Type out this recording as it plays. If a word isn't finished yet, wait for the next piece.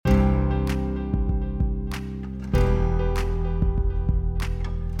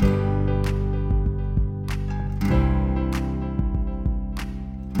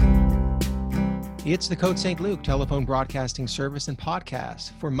It's the Code St. Luke telephone broadcasting service and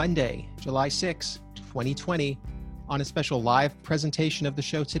podcast for Monday, July 6, 2020. On a special live presentation of the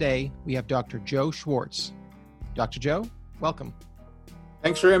show today, we have Dr. Joe Schwarcz. Dr. Joe, welcome.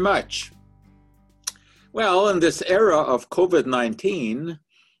 Thanks very much. Well, in this era of COVID-19,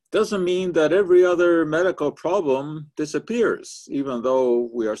 doesn't mean that every other medical problem disappears, even though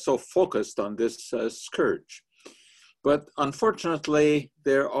we are so focused on this scourge. But unfortunately,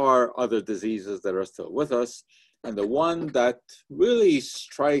 there are other diseases that are still with us. And the one that really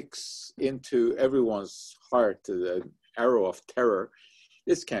strikes into everyone's heart, the arrow of terror,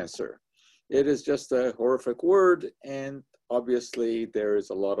 is cancer. It is just a horrific word, and obviously there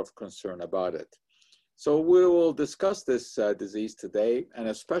is a lot of concern about it. So we will discuss this disease today, and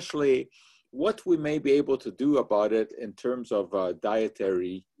especially what we may be able to do about it in terms of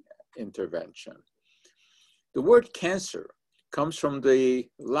dietary intervention. The word cancer comes from the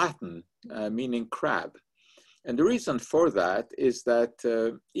Latin meaning crab. And the reason for that is that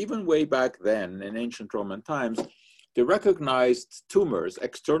even way back then in ancient Roman times, they recognized tumors,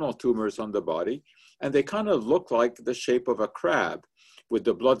 external tumors on the body, and they kind of look like the shape of a crab with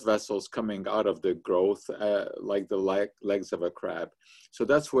the blood vessels coming out of the growth like the legs of a crab. So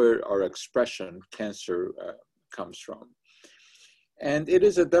that's where our expression cancer comes from. And it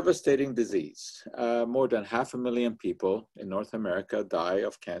is a devastating disease. More than 500,000 people in North America die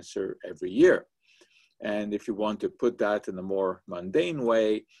of cancer every year. And if you want to put that in a more mundane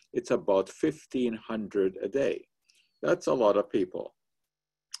way, it's about 1,500 a day. That's a lot of people.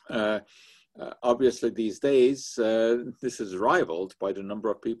 Obviously, these days, this is rivaled by the number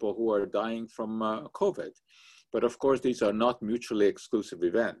of people who are dying from COVID. But of course, these are not mutually exclusive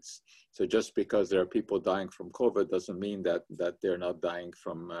events. So just because there are people dying from COVID doesn't mean that they're not dying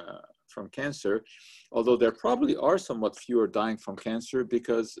from cancer, although there probably are somewhat fewer dying from cancer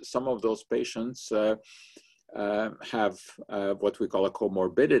because some of those patients have what we call a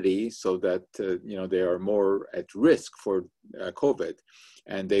comorbidity, so that they are more at risk for COVID,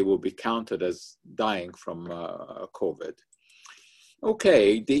 and they will be counted as dying from COVID.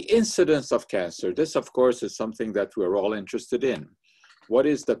 Okay, the incidence of cancer. This, of course, is something that we're all interested in. What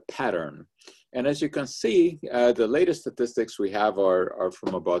is the pattern? And as you can see, the latest statistics we have are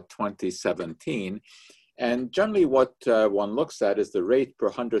from about 2017. And generally what one looks at is the rate per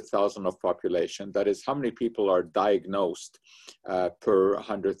 100,000 of population. That is how many people are diagnosed per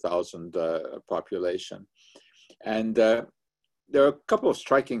 100,000 population. And there are a couple of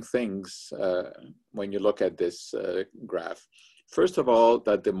striking things when you look at this graph. First of all,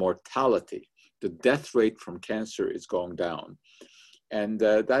 that the mortality, the death rate from cancer is going down. And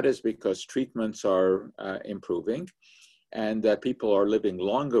that is because treatments are improving, and people are living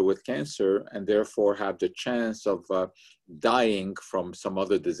longer with cancer and therefore have the chance of dying from some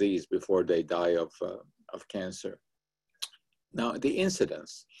other disease before they die of cancer. Now, the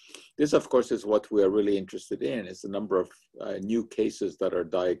incidence. This, of course, is what we are really interested in, is the number of new cases that are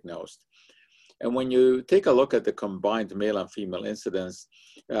diagnosed. And when you take a look at the combined male and female incidence,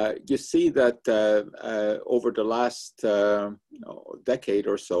 you see that over the last decade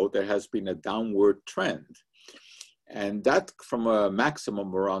or so, there has been a downward trend. And that from a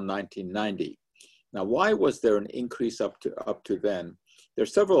maximum around 1990. Now, why was there an increase up to then? There are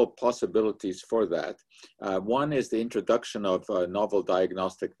several possibilities for that. One is the introduction of novel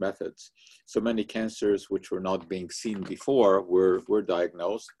diagnostic methods. So many cancers which were not being seen before were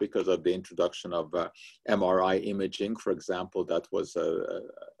diagnosed because of the introduction of MRI imaging, for example. That was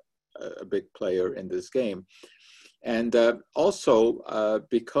a big player in this game. And also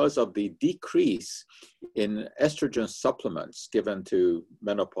because of the decrease in estrogen supplements given to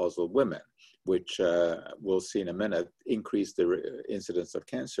menopausal women, which we'll see in a minute, increase the incidence of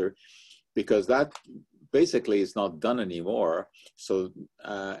cancer, because that basically is not done anymore. So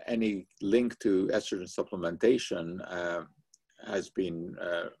any link to estrogen supplementation has been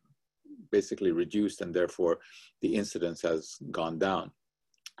basically reduced, and therefore the incidence has gone down.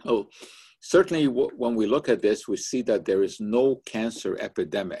 Oh, certainly when we look at this, we see that there is no cancer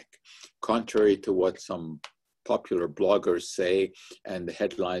epidemic, contrary to what some popular bloggers say and the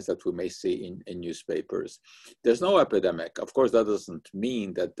headlines that we may see in newspapers. There's no epidemic. Of course, that doesn't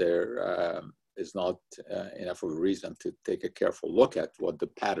mean that there is not enough of a reason to take a careful look at what the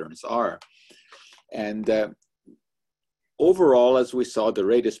patterns are. And overall, as we saw, the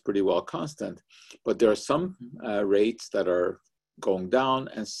rate is pretty well constant, but there are some rates that are going down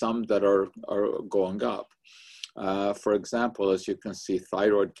and some that are going up. For example, as you can see,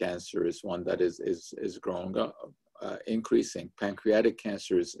 thyroid cancer is one that is growing up, increasing. Pancreatic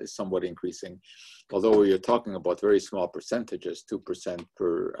cancer is somewhat increasing, although you're talking about very small percentages, 2%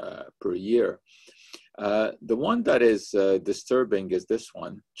 per year. The one that is disturbing is this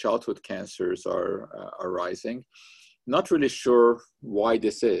one. Childhood cancers are rising. Not really sure why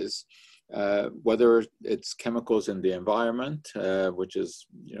this is. Whether it's chemicals in the environment, which is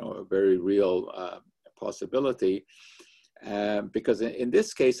a very real possibility. Because in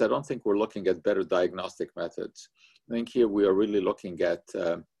this case, I don't think we're looking at better diagnostic methods. I think here we are really looking at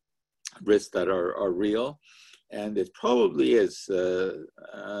risks that are real. And it probably is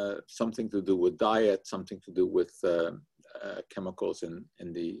something to do with diet, something to do with chemicals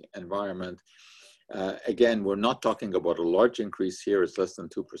in the environment. Again, we're not talking about a large increase here. It's less than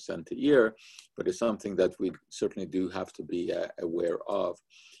 2% a year, but it's something that we certainly do have to be aware of.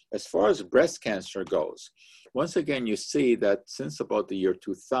 As far as breast cancer goes, once again, you see that since about the year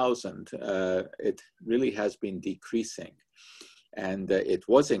 2000, it really has been decreasing. And it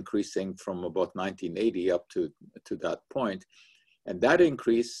was increasing from about 1980 up to that point. And that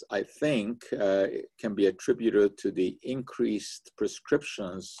increase, I think, can be attributed to the increased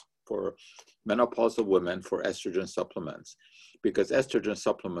prescriptions for menopausal women for estrogen supplements, because estrogen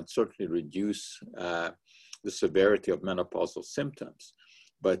supplements certainly reduce the severity of menopausal symptoms.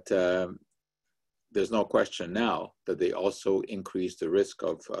 But there's no question now that they also increase the risk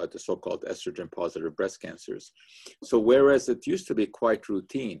of the so-called estrogen-positive breast cancers. So whereas it used to be quite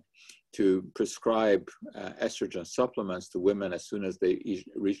routine to prescribe estrogen supplements to women as soon as they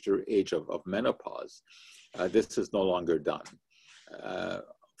reach their age of menopause, this is no longer done.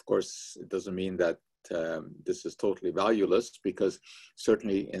 Of course, it doesn't mean that this is totally valueless, because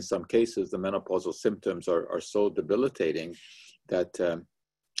certainly in some cases, the menopausal symptoms are so debilitating that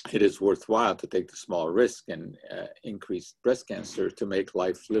it is worthwhile to take the small risk and increase breast cancer to make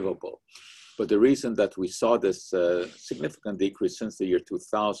life livable. But the reason that we saw this significant decrease since the year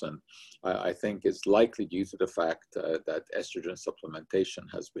 2000, I think is likely due to the fact that estrogen supplementation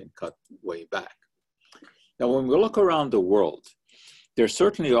has been cut way back. Now, when we look around the world, there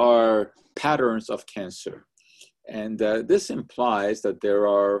certainly are patterns of cancer. And this implies that there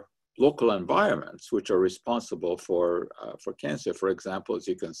are local environments which are responsible for cancer. For example, as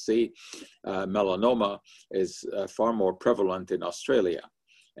you can see, melanoma is far more prevalent in Australia.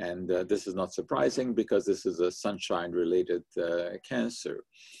 And this is not surprising, because this is a sunshine-related cancer.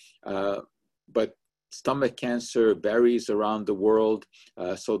 But stomach cancer varies around the world,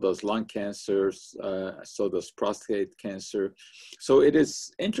 so does lung cancer, so does prostate cancer. So it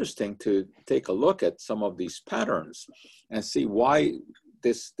is interesting to take a look at some of these patterns and see why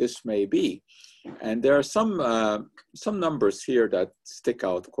this may be. And there are some numbers here that stick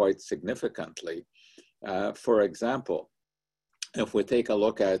out quite significantly. For example, if we take a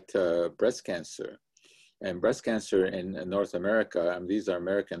look at breast cancer, and breast cancer in North America, and these are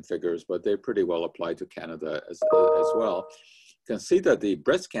American figures, but they pretty well apply to Canada as well. You can see that the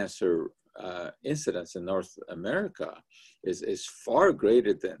breast cancer incidence in North America is far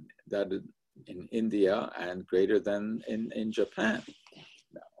greater than that in India and greater than in Japan.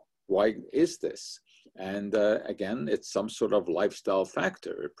 Now, why is this? And again, it's some sort of lifestyle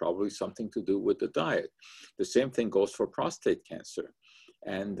factor, probably something to do with the diet. The same thing goes for prostate cancer.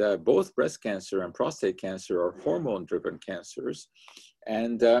 And both breast cancer and prostate cancer are hormone-driven cancers.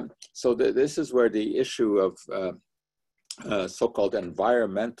 And so this is where the issue of so-called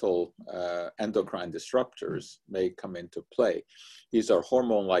environmental endocrine disruptors may come into play. These are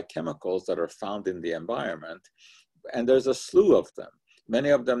hormone-like chemicals that are found in the environment, and there's a slew of them, many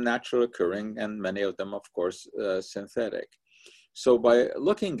of them natural occurring, and many of them, of course, synthetic. So by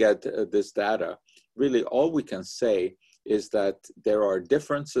looking at this data, really all we can say is that there are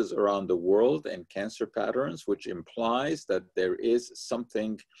differences around the world in cancer patterns, which implies that there is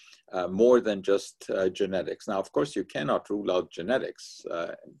something more than just genetics. Now, of course, you cannot rule out genetics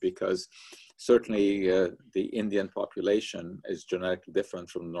because certainly the Indian population is genetically different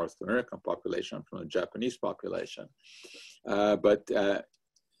from the North American population, from the Japanese population. But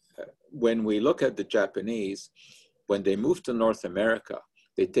when we look at the Japanese, when they move to North America,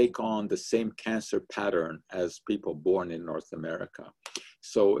 they take on the same cancer pattern as people born in North America.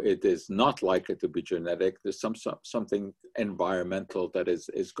 So it is not likely to be genetic. There's something environmental that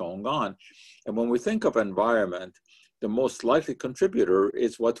is going on. And when we think of environment, the most likely contributor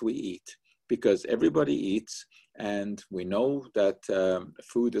is what we eat, because everybody eats, and we know that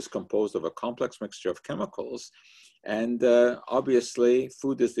food is composed of a complex mixture of chemicals. And obviously,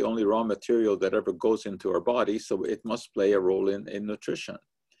 food is the only raw material that ever goes into our body, so it must play a role in nutrition.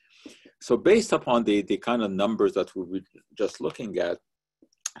 So based upon the kind of numbers that we were just looking at,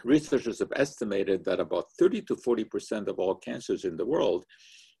 researchers have estimated that about 30 to 40% of all cancers in the world,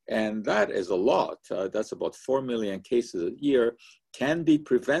 and that is a lot, that's about 4 million cases a year, can be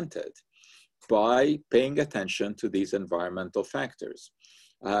prevented by paying attention to these environmental factors.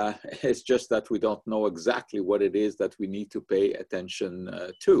 It's just that we don't know exactly what it is that we need to pay attention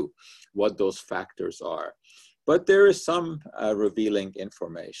to, what those factors are. But there is some revealing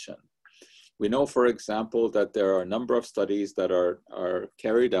information. We know, for example, that there are a number of studies that are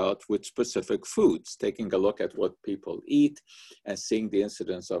carried out with specific foods, taking a look at what people eat and seeing the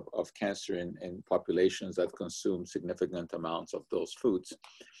incidence of cancer in populations that consume significant amounts of those foods.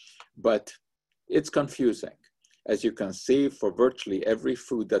 But it's confusing. As you can see, for virtually every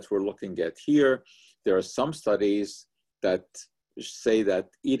food that we're looking at here, there are some studies that say that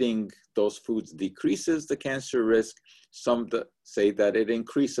eating those foods decreases the cancer risk. Some that say that it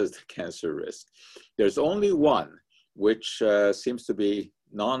increases the cancer risk. There's only one which seems to be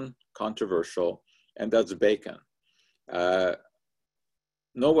non-controversial, and that's bacon.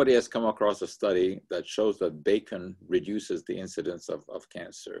 Nobody has come across a study that shows that bacon reduces the incidence of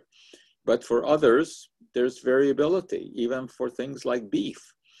cancer. But for others, there's variability, even for things like beef.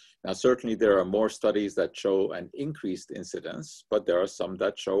 Now, certainly there are more studies that show an increased incidence, but there are some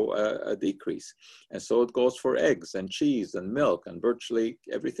that show a decrease. And so it goes for eggs and cheese and milk and virtually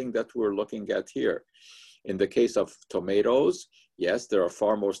everything that we're looking at here. In the case of tomatoes, yes, there are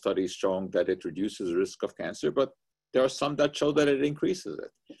far more studies showing that it reduces the risk of cancer, but there are some that show that it increases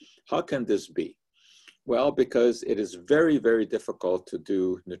it. How can this be? Well, because it is very, very difficult to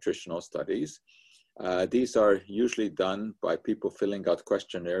do nutritional studies. These are usually done by people filling out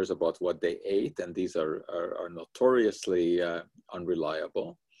questionnaires about what they ate, and these are notoriously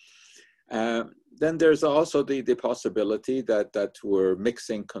unreliable. Then there's also the possibility that we're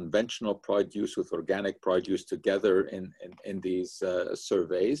mixing conventional produce with organic produce together in these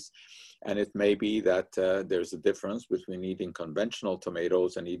surveys. And it may be that there's a difference between eating conventional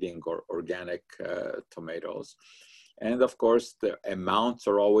tomatoes and eating organic tomatoes. And of course, the amounts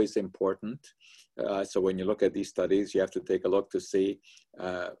are always important. So when you look at these studies, you have to take a look to see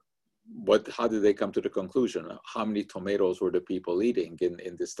how did they come to the conclusion? How many tomatoes were the people eating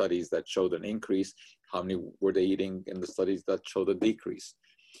in the studies that showed an increase? How many were they eating in the studies that showed a decrease?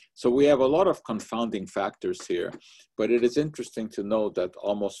 So we have a lot of confounding factors here, but it is interesting to note that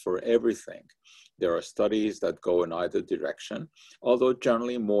almost for everything, there are studies that go in either direction, although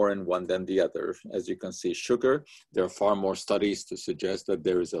generally more in one than the other. As you can see, sugar, there are far more studies to suggest that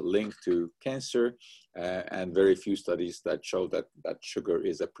there is a link to cancer, and very few studies that show that sugar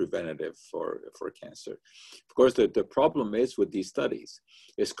is a preventative for cancer. Of course, the problem is with these studies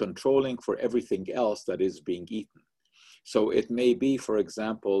is controlling for everything else that is being eaten. So it may be, for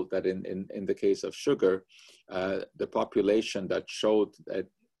example, that in the case of sugar, the population that showed a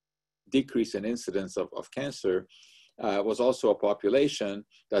decrease in incidence of cancer was also a population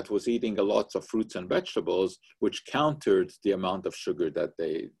that was eating a lot of fruits and vegetables, which countered the amount of sugar that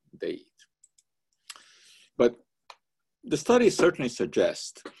they eat. But the studies certainly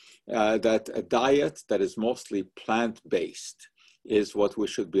suggest that a diet that is mostly plant-based is what we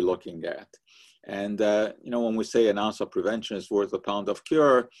should be looking at. And, when we say an ounce of prevention is worth a pound of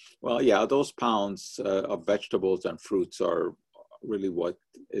cure, well, yeah, those pounds of vegetables and fruits are really what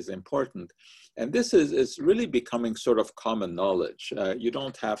is important. And this is really becoming sort of common knowledge. You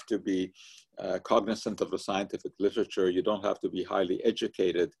don't have to be cognizant of the scientific literature. You don't have to be highly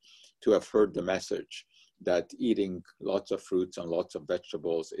educated to have heard the message that eating lots of fruits and lots of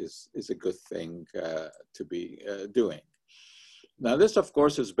vegetables is a good thing to be doing. Now, this, of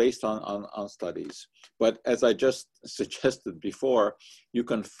course, is based on studies, but as I just suggested before, you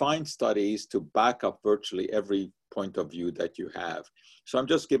can find studies to back up virtually every point of view that you have. So I'm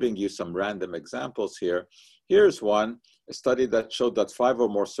just giving you some random examples here. Here's one, a study that showed that 5 or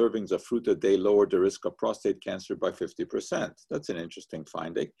more servings of fruit a day lowered the risk of prostate cancer by 50%. That's an interesting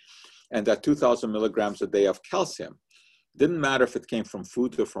finding. And that 2,000 milligrams a day of calcium, didn't matter if it came from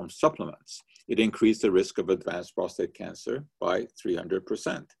food or from supplements, it increased the risk of advanced prostate cancer by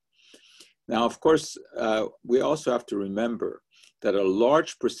 300%. Now, of course, we also have to remember that a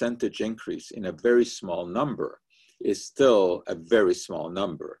large percentage increase in a very small number is still a very small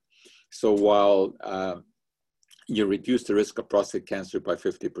number. So while you reduce the risk of prostate cancer by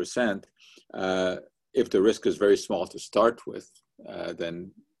 50%, if the risk is very small to start with,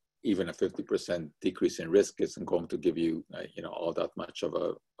 then even a 50% decrease in risk isn't going to give you, all that much of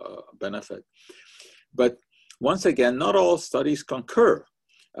a benefit. But once again, not all studies concur.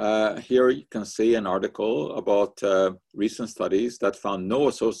 Here you can see an article about recent studies that found no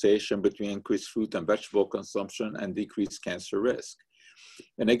association between increased fruit and vegetable consumption and decreased cancer risk.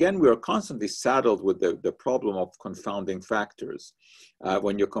 And again, we are constantly saddled with the problem of confounding factors.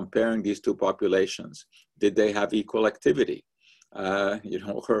 When you're comparing these two populations, did they have equal activity?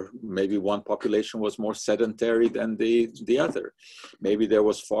 or maybe one population was more sedentary than the other. Maybe there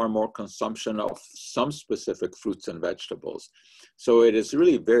was far more consumption of some specific fruits and vegetables. So it is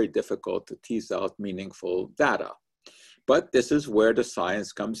really very difficult to tease out meaningful data. But this is where the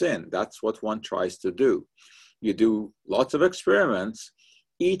science comes in. That's what one tries to do. You do lots of experiments,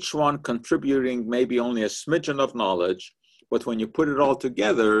 each one contributing maybe only a smidgen of knowledge, but when you put it all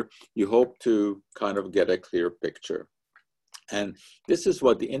together, you hope to kind of get a clear picture. And this is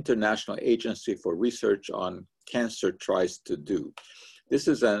what the International Agency for Research on Cancer tries to do. This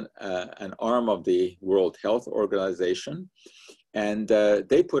is an arm of the World Health Organization, and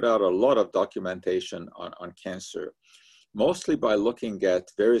they put out a lot of documentation on cancer, mostly by looking at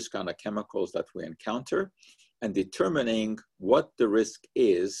various kind of chemicals that we encounter and determining what the risk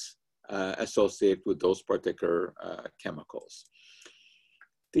is associated with those particular chemicals.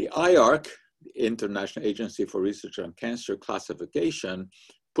 The IARC, the International Agency for Research on Cancer classification,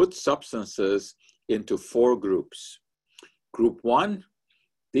 puts substances into 4 groups. Group 1,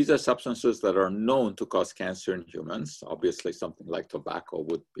 these are substances that are known to cause cancer in humans. Obviously, something like tobacco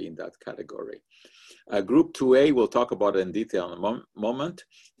would be in that category. Group 2A, we'll talk about it in detail in a moment.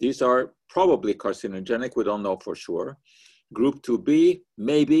 These are probably carcinogenic. We don't know for sure. Group 2B,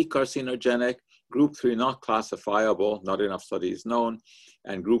 maybe carcinogenic. Group 3, not classifiable, not enough studies known.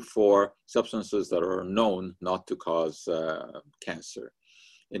 And Group 4, substances that are known not to cause cancer.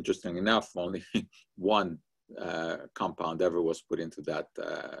 Interesting enough, only one compound ever was put into that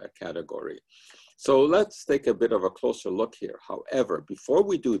category. So let's take a bit of a closer look here. However, before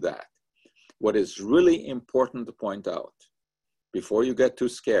we do that, what is really important to point out, before you get too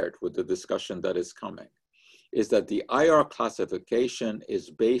scared with the discussion that is coming, is that the IR classification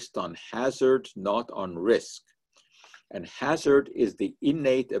is based on hazard, not on risk. And hazard is the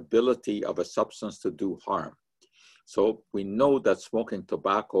innate ability of a substance to do harm. So we know that smoking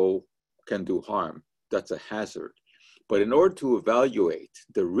tobacco can do harm. That's a hazard. But in order to evaluate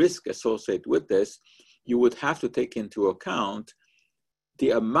the risk associated with this, you would have to take into account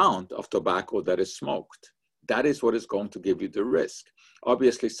the amount of tobacco that is smoked. That is what is going to give you the risk.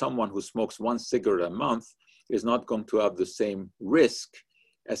 Obviously, someone who smokes 1 cigarette a month is not going to have the same risk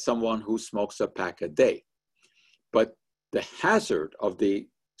as someone who smokes a pack a day. But the hazard of the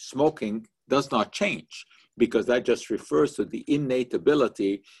smoking does not change, because that just refers to the innate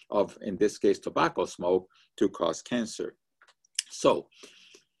ability of, in this case, tobacco smoke to cause cancer. So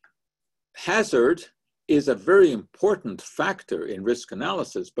hazard is a very important factor in risk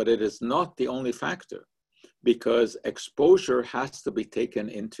analysis, but it is not the only factor, because exposure has to be taken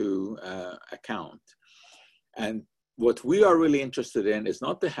into account. And what we are really interested in is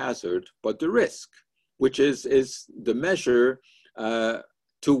not the hazard, but the risk, which is the measure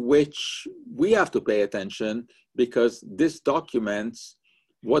to which we have to pay attention, because this documents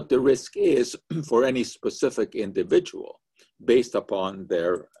what the risk is for any specific individual based upon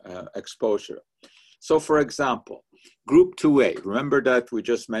their exposure. So for example, group 2A, remember that we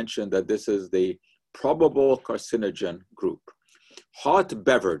just mentioned that this is the probable carcinogen group. Hot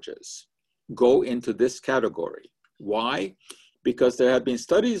beverages go into this category. Why? Because there have been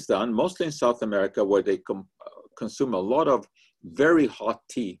studies done, mostly in South America, where they consume a lot of very hot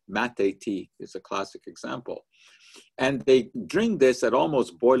tea. Mate tea is a classic example. And they drink this at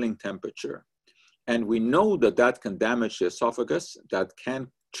almost boiling temperature. And we know that that can damage the esophagus, that can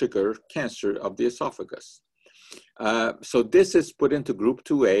trigger cancer of the esophagus. So this is put into group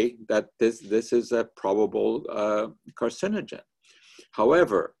 2A, that this is a probable carcinogen.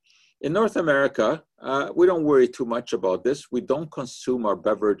 However, in North America, we don't worry too much about this. We don't consume our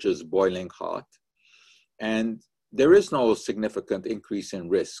beverages boiling hot. And there is no significant increase in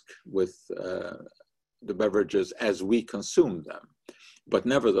risk with the beverages as we consume them. But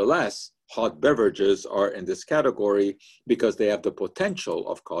nevertheless, hot beverages are in this category because they have the potential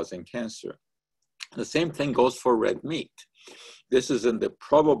of causing cancer. The same thing goes for red meat. This is in the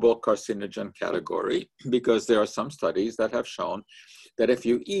probable carcinogen category because there are some studies that have shown that if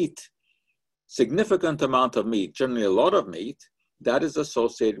you eat significant amount of meat, generally a lot of meat, that is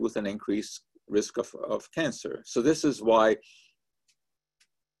associated with an increased risk of cancer. So this is why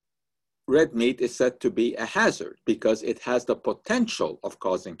red meat is said to be a hazard, because it has the potential of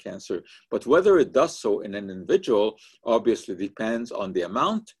causing cancer. But whether it does so in an individual obviously depends on the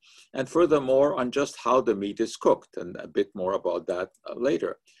amount, and furthermore on just how the meat is cooked, and a bit more about that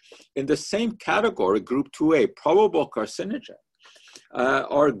later. In the same category, group 2A, probable carcinogen,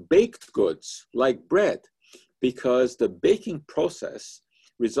 are baked goods like bread, because the baking process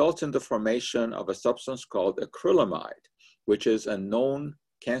results in the formation of a substance called acrylamide, which is a known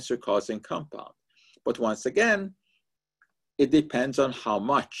cancer-causing compound. But once again, it depends on how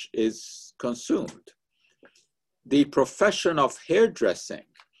much is consumed. The profession of hairdressing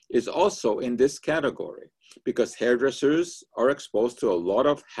is also in this category because hairdressers are exposed to a lot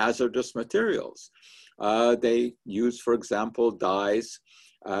of hazardous materials. They use, for example, dyes.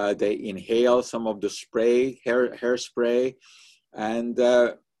 They inhale some of the spray, hairspray, and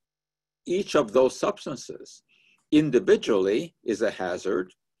each of those substances individually is a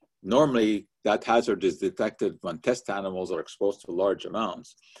hazard. Normally, that hazard is detected when test animals are exposed to large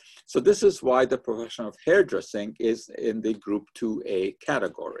amounts. So this is why the profession of hairdressing is in the group 2A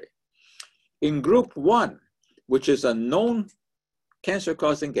category. In group 1, which is a known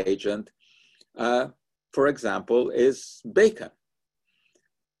cancer-causing agent, for example, is bacon.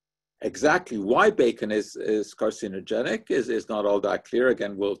 Exactly why bacon is carcinogenic is not all that clear.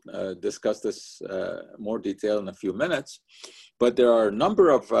 Again, we'll discuss this more detail in a few minutes. But there are a number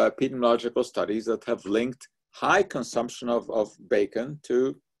of epidemiological studies that have linked high consumption of bacon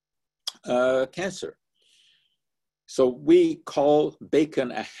to cancer. So we call bacon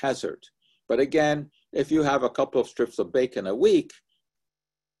a hazard. But again, if you have a couple of strips of bacon a week,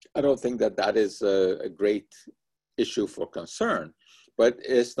 I don't think that that is a great issue for concern. But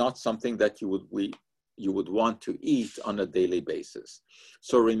it's not something that you would want to eat on a daily basis.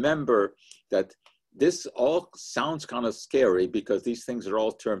 So remember that this all sounds kind of scary because these things are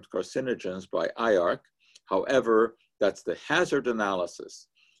all termed carcinogens by IARC. However, that's the hazard analysis.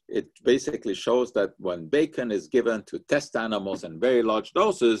 It basically shows that when bacon is given to test animals in very large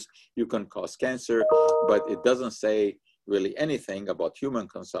doses, you can cause cancer, but it doesn't say really anything about human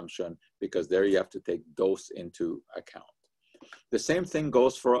consumption because there you have to take dose into account. The same thing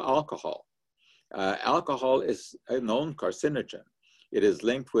goes for alcohol. Alcohol is a known carcinogen. It is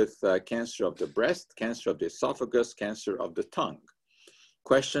linked with cancer of the breast, cancer of the esophagus, cancer of the tongue.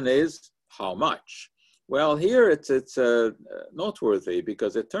 Question is, how much? Well, here it's noteworthy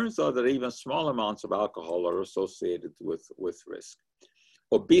because it turns out that even small amounts of alcohol are associated with risk.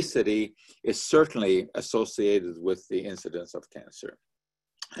 Obesity is certainly associated with the incidence of cancer.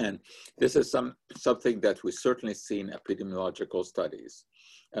 And this is something that we certainly see in epidemiological studies.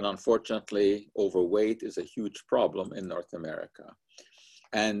 And unfortunately, overweight is a huge problem in North America.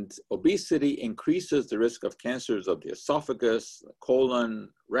 And obesity increases the risk of cancers of the esophagus, colon,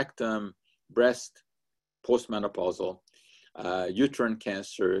 rectum, breast, postmenopausal, uterine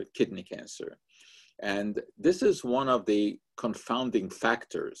cancer, kidney cancer. And this is one of the confounding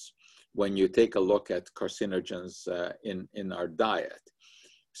factors when you take a look at carcinogens in our diet.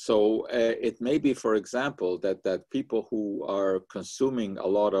 So it may be, for example, that people who are consuming a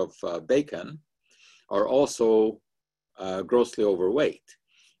lot of bacon are also grossly overweight.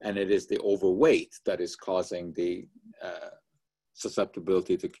 And it is the overweight that is causing the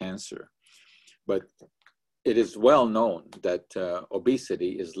susceptibility to cancer. But it is well known that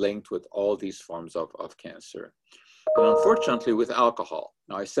obesity is linked with all these forms of cancer. And unfortunately with alcohol.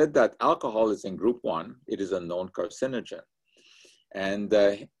 Now I said that alcohol is in group 1. It is a known carcinogen. And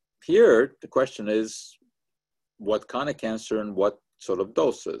here the question is, what kind of cancer and what sort of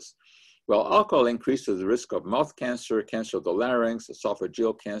doses? Well, alcohol increases the risk of mouth cancer, cancer of the larynx,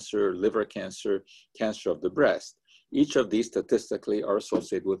 esophageal cancer, liver cancer, cancer of the breast. Each of these statistically are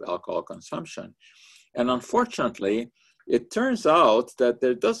associated with alcohol consumption. And unfortunately, it turns out that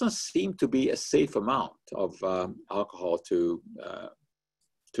there doesn't seem to be a safe amount of alcohol to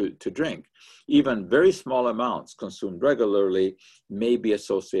drink. Even very small amounts consumed regularly may be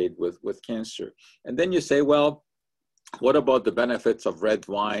associated with cancer. And then you say, well, what about the benefits of red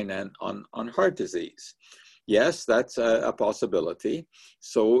wine and on heart disease? Yes, that's a possibility.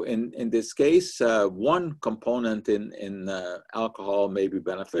 So in this case, one component in alcohol may be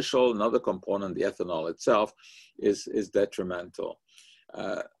beneficial. Another component, the ethanol itself, is detrimental.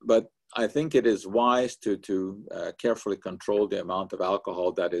 But I think it is wise to carefully control the amount of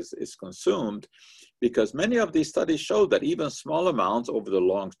alcohol that is consumed, because many of these studies show that even small amounts over the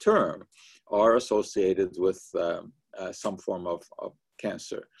long term are associated with some form of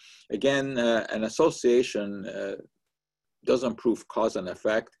cancer. Again, an association doesn't prove cause and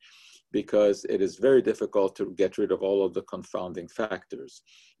effect because it is very difficult to get rid of all of the confounding factors.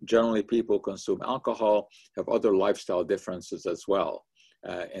 Generally, people consume alcohol, have other lifestyle differences as well.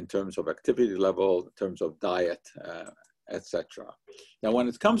 In terms of activity level, in terms of diet, etc. Now, when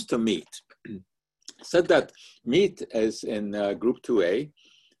it comes to meat, I said that meat is in group 2A,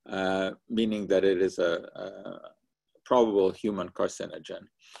 meaning that it is a probable human carcinogen.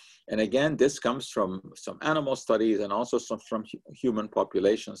 And again, this comes from some animal studies and also from human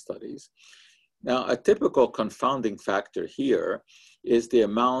population studies. Now, a typical confounding factor here is the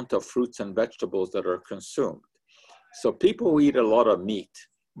amount of fruits and vegetables that are consumed. So people who eat a lot of meat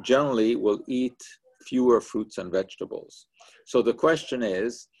generally will eat fewer fruits and vegetables. So the question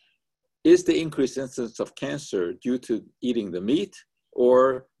is the increased incidence of cancer due to eating the meat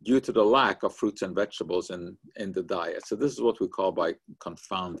or due to the lack of fruits and vegetables in the diet? So this is what we call by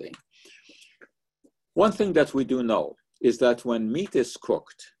confounding. One thing that we do know is that when meat is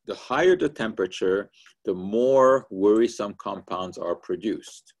cooked, the higher the temperature, the more worrisome compounds are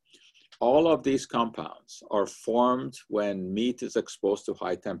produced. All of these compounds are formed when meat is exposed to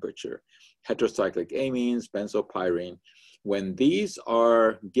high temperature. Heterocyclic amines, benzopyrene. When these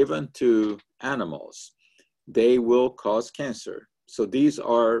are given to animals, they will cause cancer. So these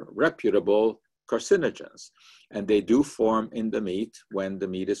are reputable carcinogens, and they do form in the meat when the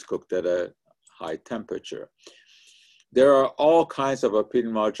meat is cooked at a high temperature. There are all kinds of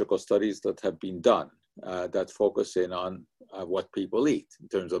epidemiological studies that have been done that focus in on what people eat in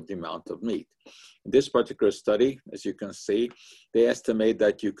terms of the amount of meat. In this particular study, as you can see, they estimate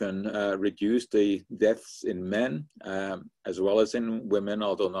that you can reduce the deaths in men as well as in women,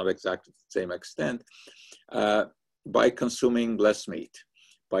 although not exactly to the same extent, by consuming less meat,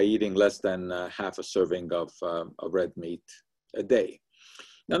 by eating less than half a serving of red meat a day.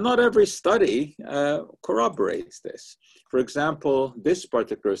 Now, not every study corroborates this. For example, this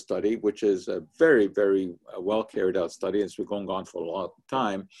particular study, which is a very, very well carried out study, it's been going on for a long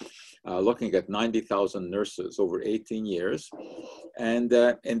time, looking at 90,000 nurses over 18 years. And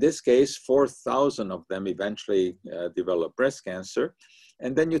in this case, 4,000 of them eventually developed breast cancer.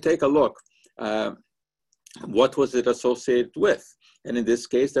 And then you take a look, what was it associated with? And in this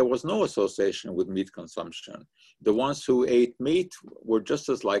case, there was no association with meat consumption. The ones who ate meat were just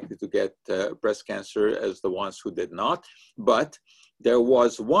as likely to get breast cancer as the ones who did not. But there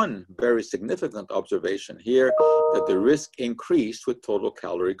was one very significant observation here, that the risk increased with total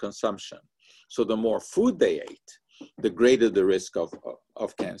calorie consumption. So the more food they ate, the greater the risk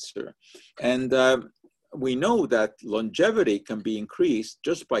of cancer. And we know that longevity can be increased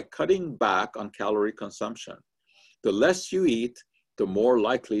just by cutting back on calorie consumption. The less you eat, the more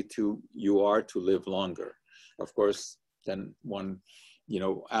likely you are to live longer. Of course, then one,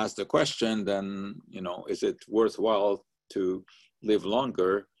 asks the question, then, is it worthwhile to live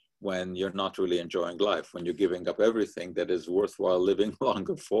longer when you're not really enjoying life, when you're giving up everything that is worthwhile living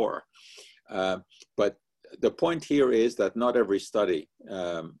longer for? But the point here is that not every study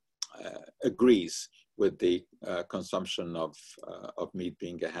agrees with the consumption of meat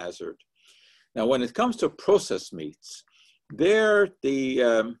being a hazard. Now, when it comes to processed meats, there the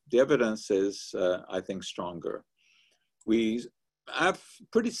evidence is, I think, stronger. We have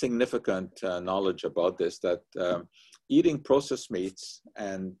pretty significant knowledge about this, that eating processed meats,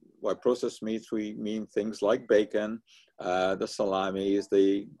 and by processed meats we mean things like bacon, the salamis,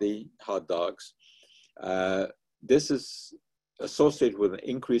 the hot dogs. This is associated with an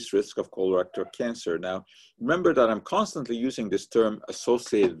increased risk of colorectal cancer. Now, remember that I'm constantly using this term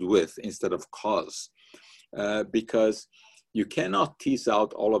associated with instead of cause, because you cannot tease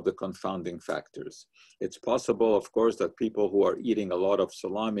out all of the confounding factors. It's possible, of course, that people who are eating a lot of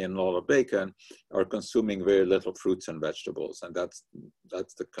salami and a lot of bacon are consuming very little fruits and vegetables, and that's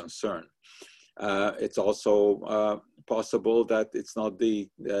the concern. It's also possible that it's not the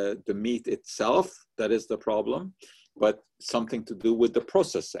meat itself that is the problem, but something to do with the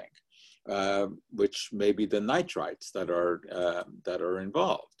processing, which may be the nitrites that are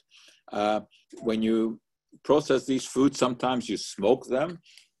involved. When you process these foods, sometimes you smoke them,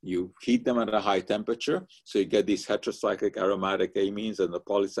 you heat them at a high temperature, so you get these heterocyclic aromatic amines and the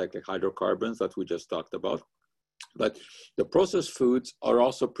polycyclic hydrocarbons that we just talked about. But the processed foods are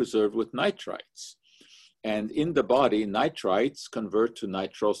also preserved with nitrites. And in the body, nitrites convert to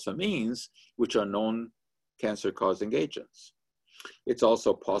nitrosamines, which are known cancer-causing agents. It's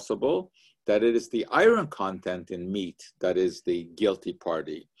also possible that it is the iron content in meat that is the guilty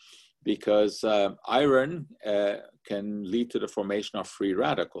party, because iron can lead to the formation of free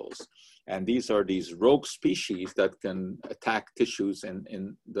radicals. And these are these rogue species that can attack tissues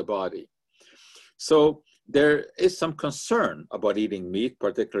in the body. So there is some concern about eating meat,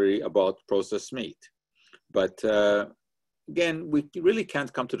 particularly about processed meat. But again, we really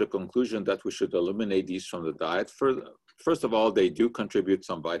can't come to the conclusion that we should eliminate these from the diet. First of all, they do contribute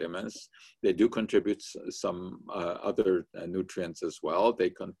some vitamins. They do contribute some other nutrients as well. They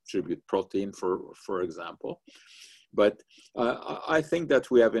contribute protein, for example. But I think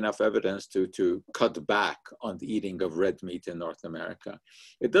that we have enough evidence to cut back on the eating of red meat in North America.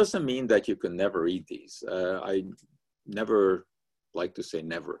 It doesn't mean that you can never eat these. I never like to say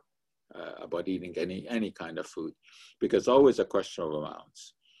never about eating any kind of food, because it's always a question of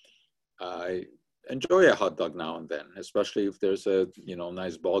amounts. enjoy a hot dog now and then, especially if there's a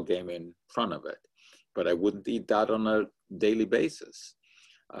nice ball game in front of it. But I wouldn't eat that on a daily basis.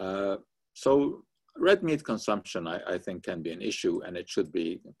 So red meat consumption, I think, can be an issue, and it should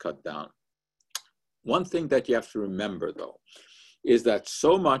be cut down. One thing that you have to remember, though, is that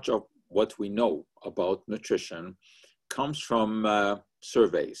so much of what we know about nutrition comes from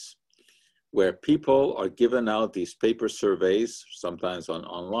surveys, where people are given out these paper surveys, sometimes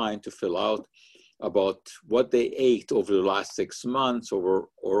online, to fill out about what they ate over the last 6 months or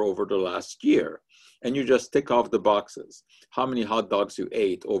over the last year. And you just tick off the boxes. How many hot dogs you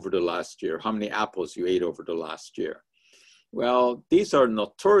ate over the last year? How many apples you ate over the last year? Well, these are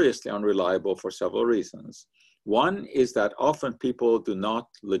notoriously unreliable for several reasons. One is that often people do not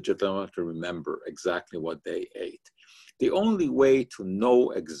legitimately remember exactly what they ate. The only way to know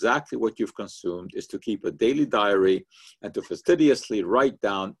exactly what you've consumed is to keep a daily diary and to fastidiously write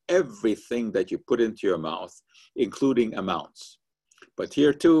down everything that you put into your mouth, including amounts. But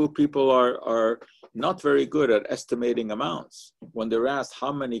here too, people are not very good at estimating amounts. When they're asked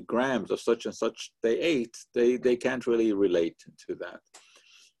how many grams of such and such they ate, they can't really relate to that.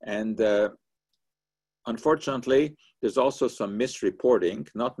 And unfortunately, there's also some misreporting,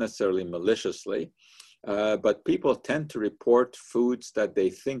 not necessarily maliciously, but people tend to report foods that they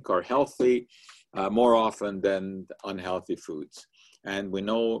think are healthy more often than unhealthy foods. And we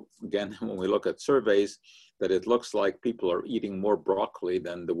know, again, when we look at surveys, that it looks like people are eating more broccoli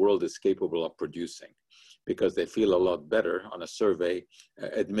than the world is capable of producing, because they feel a lot better on a survey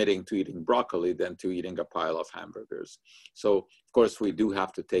admitting to eating broccoli than to eating a pile of hamburgers. So, of course, we do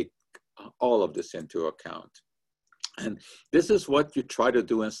have to take all of this into account. And this is what you try to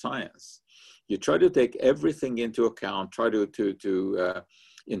do in science. You try to take everything into account, try to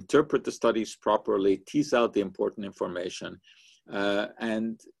interpret the studies properly, tease out the important information,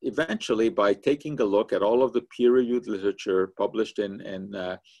 and eventually, by taking a look at all of the peer-reviewed literature published in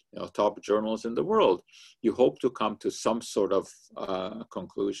top journals in the world, you hope to come to some sort of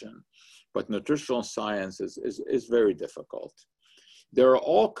conclusion. But nutritional science is very difficult. There are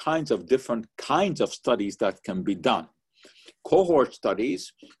all kinds of different kinds of studies that can be done. Cohort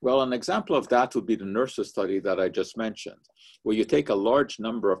studies, well, an example of that would be the nurses study that I just mentioned, where you take a large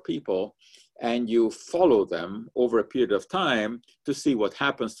number of people and you follow them over a period of time to see what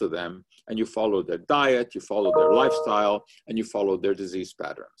happens to them, and you follow their diet, you follow their lifestyle, and you follow their disease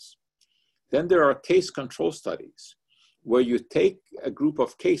patterns. Then there are case control studies, where you take a group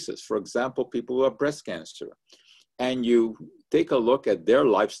of cases, for example, people who have breast cancer, and you take a look at their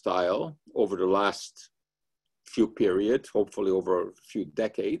lifestyle over the last few periods, hopefully over a few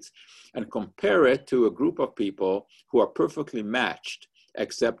decades, and compare it to a group of people who are perfectly matched,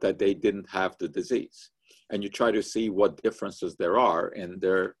 except that they didn't have the disease. And you try to see what differences there are in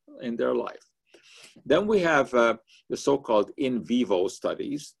their life. Then we have the so-called in vivo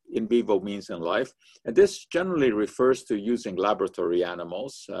studies. In vivo means in life. And this generally refers to using laboratory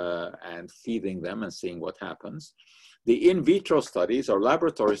animals and feeding them and seeing what happens. The in vitro studies are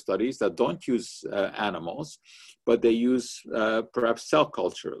laboratory studies that don't use animals, but they use perhaps cell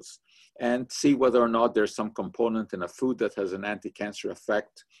cultures and see whether or not there's some component in a food that has an anti-cancer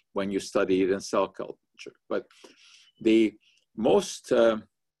effect when you study it in cell culture. But the most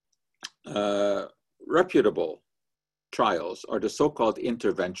reputable trials are the so-called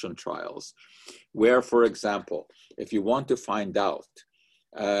intervention trials, where, for example, if you want to find out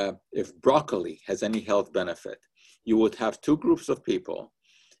if broccoli has any health benefit, you would have two groups of people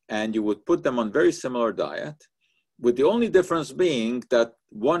and you would put them on very similar diet, with the only difference being that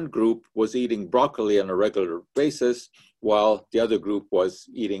one group was eating broccoli on a regular basis, while the other group was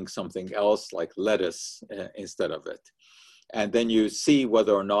eating something else like lettuce instead of it. And then you see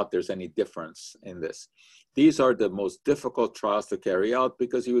whether or not there's any difference in this. These are the most difficult trials to carry out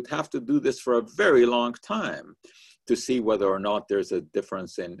because you would have to do this for a very long time to see whether or not there's a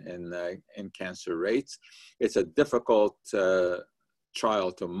difference in cancer rates. It's a difficult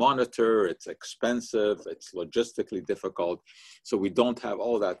trial to monitor, it's expensive, it's logistically difficult, so we don't have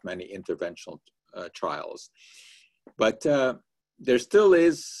all that many interventional trials. But there still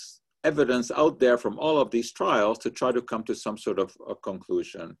is evidence out there from all of these trials to try to come to some sort of a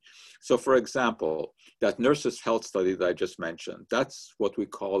conclusion. So for example, that nurses' health study that I just mentioned, that's what we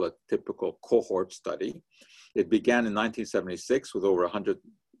call a typical cohort study. It began in 1976 with over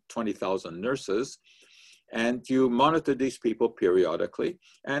 120,000 nurses. And you monitor these people periodically.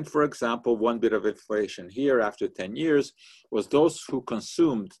 And for example, one bit of information here after 10 years was those who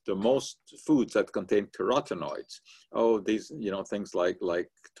consumed the most foods that contain carotenoids. Oh, these, things like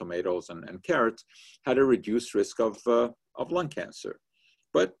tomatoes and carrots had a reduced risk of lung cancer.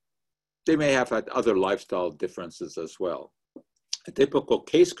 But they may have had other lifestyle differences as well. A typical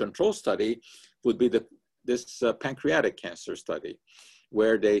case control study would be this pancreatic cancer study,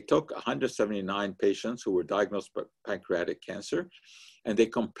 where they took 179 patients who were diagnosed with pancreatic cancer, and they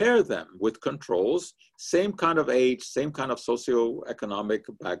compared them with controls, same kind of age, same kind of socioeconomic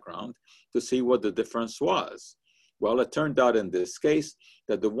background, to see what the difference was. Well, it turned out in this case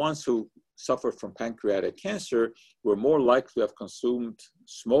that the ones who suffered from pancreatic cancer were more likely to have consumed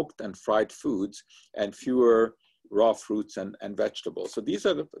smoked and fried foods and fewer raw fruits and vegetables. So these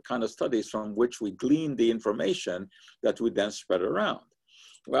are the kind of studies from which we glean the information that we then spread around.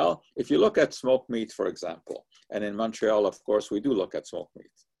 Well, if you look at smoked meat, for example, and in Montreal, of course, we do look at smoked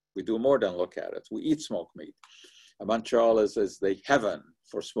meat. We do more than look at it. We eat smoked meat. Montreal is the heaven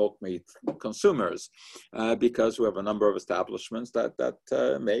for smoked meat consumers because we have a number of establishments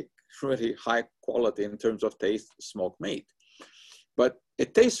that make really high quality in terms of taste smoked meat. But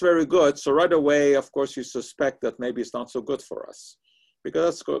it tastes very good, so right away, of course, you suspect that maybe it's not so good for us, because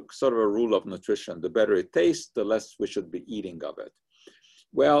that's sort of a rule of nutrition. The better it tastes, the less we should be eating of it.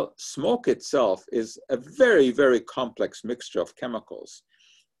 Well, smoke itself is a very, very complex mixture of chemicals.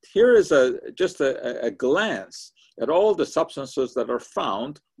 Here is just a glance at all the substances that are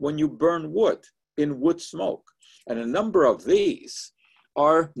found when you burn wood in wood smoke. And a number of these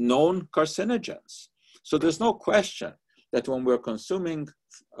are known carcinogens. So there's no question that when we're consuming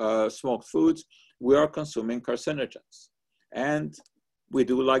smoked foods, we are consuming carcinogens. And we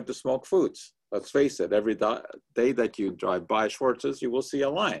do like the smoked foods. Let's face it, every day that you drive by Schwartz's, you will see a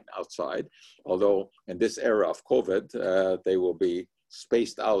line outside. Although in this era of COVID, they will be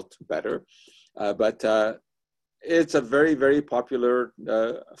spaced out better. But it's a very, very popular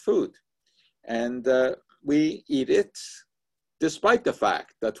food. And we eat it despite the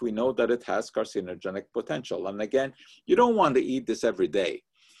fact that we know that it has carcinogenic potential. And again, you don't want to eat this every day,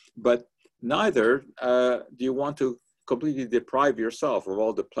 but neither do you want to completely deprive yourself of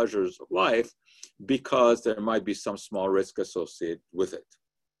all the pleasures of life because there might be some small risk associated with it.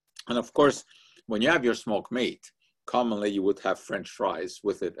 And of course, when you have your smoked meat, commonly you would have French fries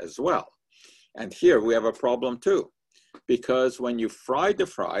with it as well. And here we have a problem too, because when you fry the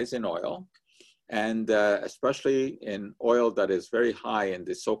fries in oil, and especially in oil that is very high in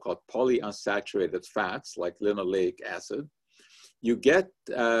the so-called polyunsaturated fats like linoleic acid, you get,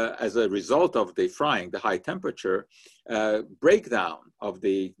 as a result of the frying, the high temperature, breakdown of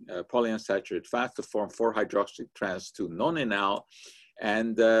the polyunsaturated fats to form 4-hydroxytrans-2-nonenal.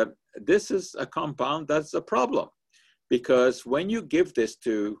 And this is a compound that's a problem, because when you give this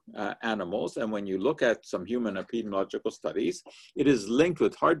to animals, and when you look at some human epidemiological studies, it is linked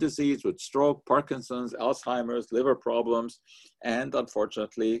with heart disease, with stroke, Parkinson's, Alzheimer's, liver problems, and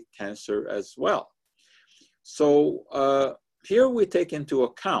unfortunately, cancer as well. So here we take into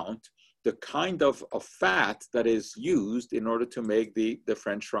account the kind of fat that is used in order to make the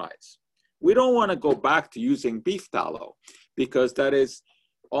French fries. We don't want to go back to using beef tallow, because that is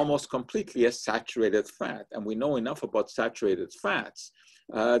almost completely a saturated fat. And we know enough about saturated fats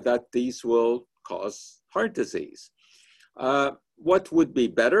that these will cause heart disease. What would be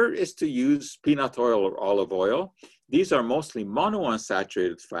better is to use peanut oil or olive oil. These are mostly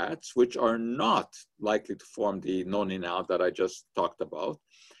monounsaturated fats, which are not likely to form the nonenal that I just talked about.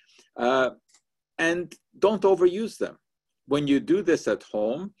 And don't overuse them. When you do this at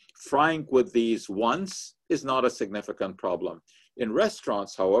home, frying with these once is not a significant problem. In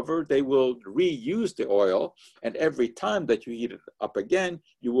restaurants, however, they will reuse the oil, and every time that you heat it up again,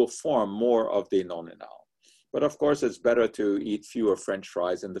 you will form more of the nonenal. But of course, it's better to eat fewer French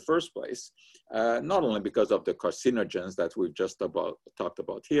fries in the first place, not only because of the carcinogens that we've just talked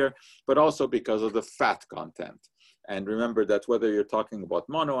about here, but also because of the fat content. And remember that whether you're talking about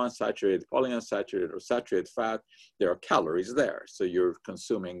monounsaturated, polyunsaturated, or saturated fat, there are calories there. So you're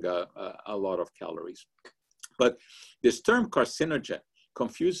consuming a lot of calories. But this term carcinogen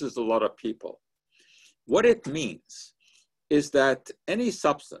confuses a lot of people. What it means is that any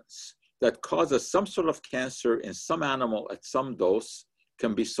substance that causes some sort of cancer in some animal at some dose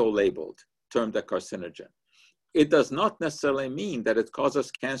can be so labeled, termed a carcinogen. It does not necessarily mean that it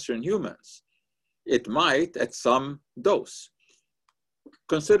causes cancer in humans. It might at some dose.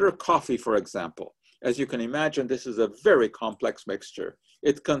 Consider coffee, for example. As you can imagine, this is a very complex mixture.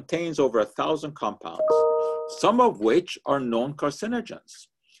 It contains over 1,000 compounds, some of which are known carcinogens.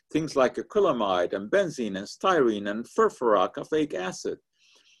 Things like acrylamide and benzene and styrene and furfurocaffeic acid.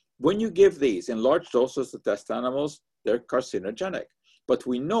 When you give these in large doses to test animals, they're carcinogenic. But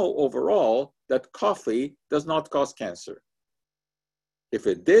we know overall that coffee does not cause cancer. If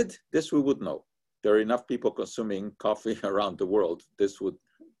it did, this we would know. There are enough people consuming coffee around the world. This would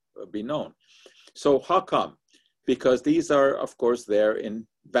be known. So how come? Because these are, of course, there in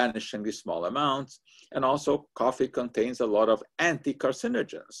vanishingly small amounts. And also coffee contains a lot of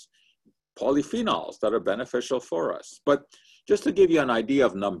anti-carcinogens, polyphenols that are beneficial for us. But just to give you an idea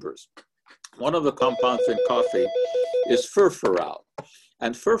of numbers, one of the compounds in coffee is furfural.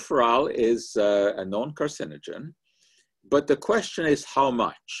 And furfural is a known carcinogen. But the question is how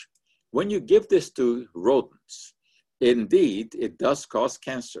much? When you give this to rodents, indeed, it does cause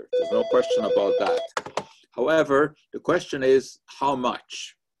cancer. There's no question about that. However, the question is how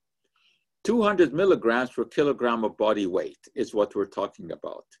much? 200 milligrams per kilogram of body weight is what we're talking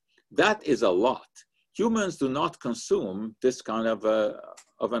about. That is a lot. Humans do not consume this kind of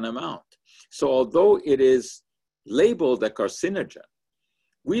an amount. So although it is labeled a carcinogen,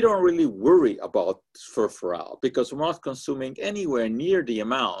 we don't really worry about furfural because we're not consuming anywhere near the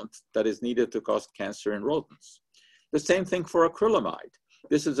amount that is needed to cause cancer in rodents. The same thing for acrylamide.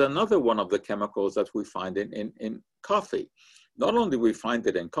 This is another one of the chemicals that we find in coffee. Not only do we find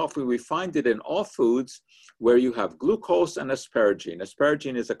it in coffee, we find it in all foods where you have glucose and asparagine.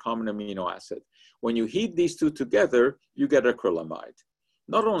 Asparagine is a common amino acid. When you heat these two together, you get acrylamide.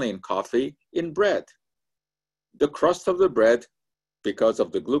 Not only in coffee, in bread. The crust of the bread, because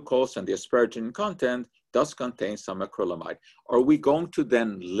of the glucose and the asparagine content, does contain some acrylamide. Are we going to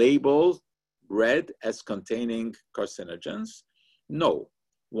then label bread as containing carcinogens? No.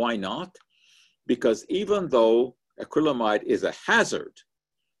 Why not? Because even though acrylamide is a hazard,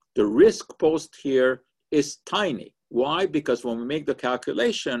 the risk posed here is tiny. Why? Because when we make the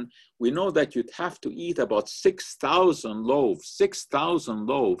calculation, we know that you'd have to eat about 6,000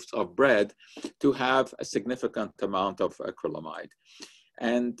 loaves of bread to have a significant amount of acrylamide.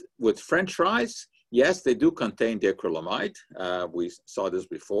 And with French fries, yes, they do contain the acrylamide. We saw this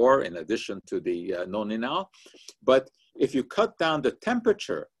before in addition to the nonenal. But if you cut down the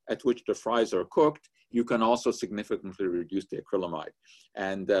temperature at which the fries are cooked, you can also significantly reduce the acrylamide.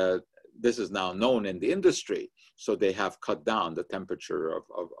 And this is now known in the industry, so they have cut down the temperature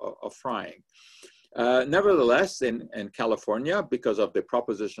of frying. Nevertheless, in California, because of the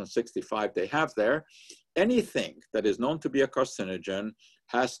Proposition 65 they have there, anything that is known to be a carcinogen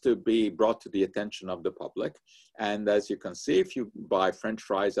has to be brought to the attention of the public. And as you can see, if you buy French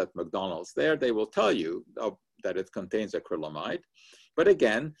fries at McDonald's there, they will tell you that it contains acrylamide. But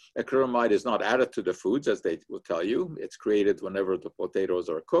again, acrylamide is not added to the foods, as they will tell you. It's created whenever the potatoes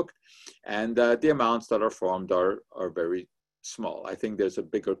are cooked. And the amounts that are formed are very small. I think there's a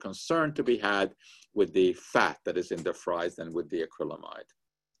bigger concern to be had with the fat that is in the fries than with the acrylamide.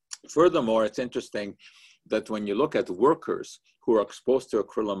 Furthermore, it's interesting that when you look at workers who are exposed to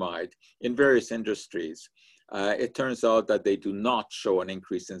acrylamide in various industries, it turns out that they do not show an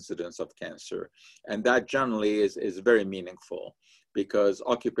increased incidence of cancer. And that generally is very meaningful because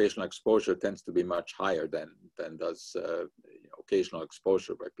occupational exposure tends to be much higher than does occasional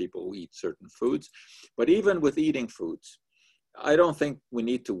exposure by people who eat certain foods. But even with eating foods, I don't think we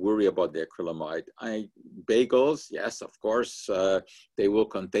need to worry about the acrylamide. Bagels, yes, of course, they will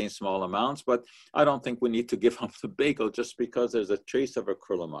contain small amounts, but I don't think we need to give up the bagel just because there's a trace of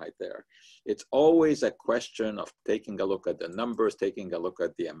acrylamide there. It's always a question of taking a look at the numbers, taking a look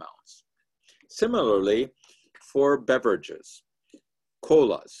at the amounts. Similarly, for beverages,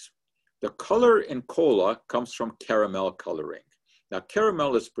 colas. The color in cola comes from caramel coloring. Now,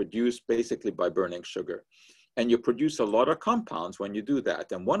 caramel is produced basically by burning sugar. And you produce a lot of compounds when you do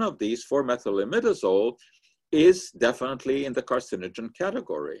that. And one of these, 4-methylimidazole, is definitely in the carcinogen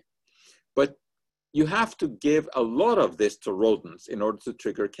category. But you have to give a lot of this to rodents in order to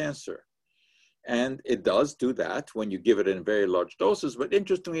trigger cancer. And it does do that when you give it in very large doses. But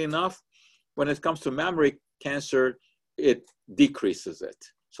interestingly enough, when it comes to mammary cancer, it decreases it.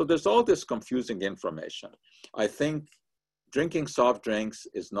 So there's all this confusing information. I think drinking soft drinks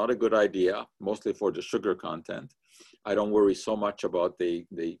is not a good idea, mostly for the sugar content. I don't worry so much about the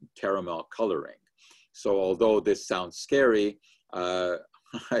caramel coloring. So although this sounds scary,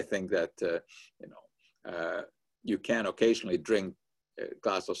 I think that you can occasionally drink a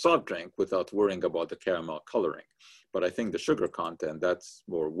glass of soft drink without worrying about the caramel coloring. But I think the sugar content, that's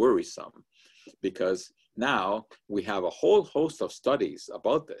more worrisome because now we have a whole host of studies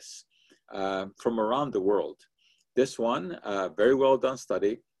about this from around the world. This one, a very well done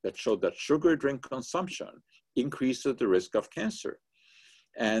study that showed that sugar drink consumption increases the risk of cancer.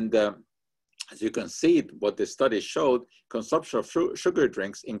 And as you can see, what this study showed, consumption of sugar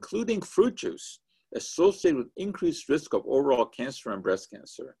drinks, including fruit juice, associated with increased risk of overall cancer and breast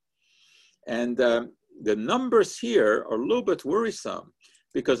cancer. And the numbers here are a little bit worrisome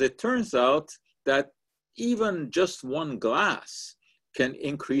because it turns out that even just one glass can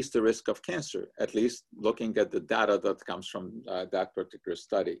increase the risk of cancer, at least looking at the data that comes from that particular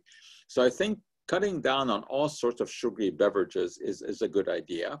study. So I think cutting down on all sorts of sugary beverages is a good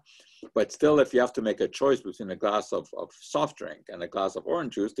idea. But still, if you have to make a choice between a glass of soft drink and a glass of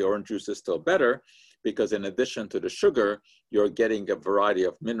orange juice, the orange juice is still better, because in addition to the sugar, you're getting a variety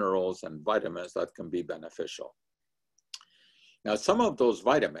of minerals and vitamins that can be beneficial. Now, some of those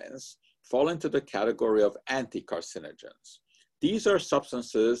vitamins fall into the category of anti-carcinogens. These are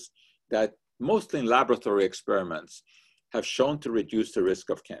substances that, mostly in laboratory experiments, have shown to reduce the risk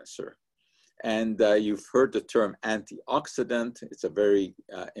of cancer. And you've heard the term antioxidant. It's a very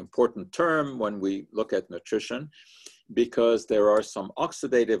important term when we look at nutrition, because there are some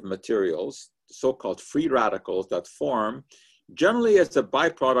oxidative materials, so-called free radicals, that form generally as a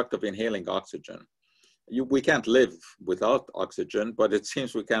byproduct of inhaling oxygen. We can't live without oxygen, but it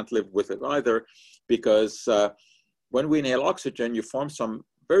seems we can't live with it either, because when we inhale oxygen, you form some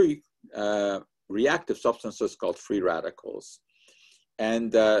very reactive substances called free radicals.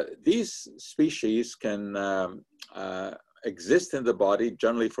 And these species can exist in the body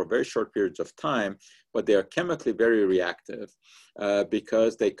generally for very short periods of time, but they are chemically very reactive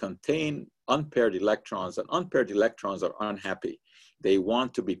because they contain unpaired electrons, and unpaired electrons are unhappy. They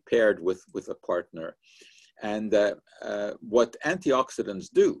want to be paired with a partner. And what antioxidants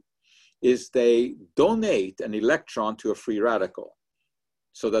do is they donate an electron to a free radical,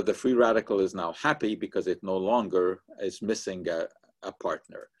 so that the free radical is now happy because it no longer is missing a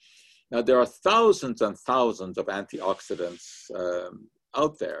partner. Now, there are thousands and thousands of antioxidants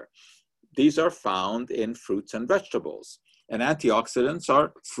out there. These are found in fruits and vegetables. And antioxidants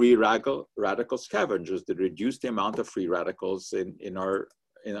are free radical scavengers that reduce the amount of free radicals in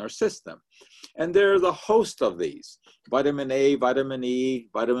our system. And there are a host of these: vitamin A, vitamin E,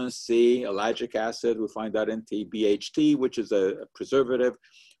 vitamin C, ellagic acid, we find that in tea, BHT, which is a preservative.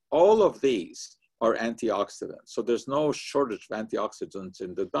 All of these are antioxidants. So there's no shortage of antioxidants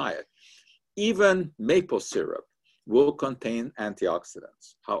in the diet. Even maple syrup will contain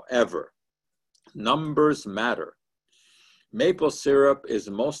antioxidants. However, numbers matter. Maple syrup is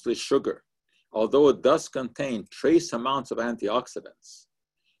mostly sugar, although it does contain trace amounts of antioxidants,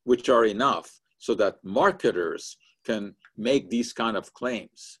 which are enough so that marketers can make these kind of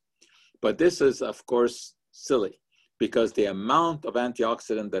claims. But this is, of course, silly, because the amount of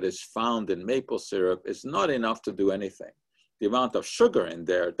antioxidant that is found in maple syrup is not enough to do anything. The amount of sugar in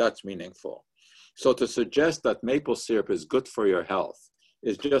there, that's meaningful. So to suggest that maple syrup is good for your health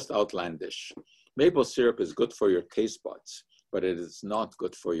is just outlandish. Maple syrup is good for your taste buds, but it is not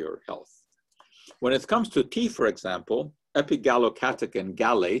good for your health. When it comes to tea, for example, epigallocatechin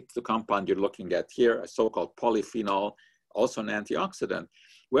gallate, the compound you're looking at here, a so-called polyphenol, also an antioxidant.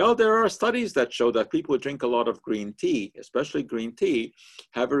 Well, there are studies that show that people who drink a lot of green tea, especially green tea,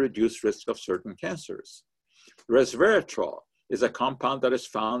 have a reduced risk of certain cancers. Resveratrol is a compound that is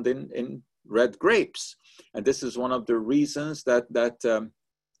found in red grapes. And this is one of the reasons that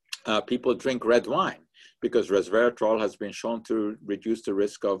people drink red wine, because resveratrol has been shown to reduce the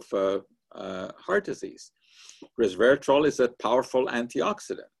risk of heart disease. Resveratrol is a powerful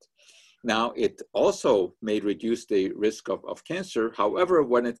antioxidant. Now, it also may reduce the risk of cancer. However,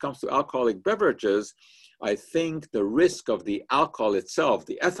 when it comes to alcoholic beverages, I think the risk of the alcohol itself,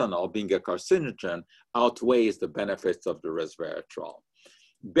 the ethanol being a carcinogen, outweighs the benefits of the resveratrol.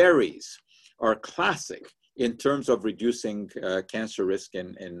 Berries are classic in terms of reducing cancer risk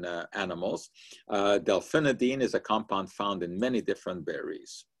in animals. Delphinidine is a compound found in many different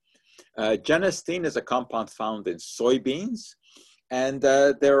berries. Genistein is a compound found in soybeans. And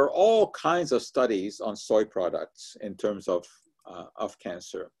there are all kinds of studies on soy products in terms of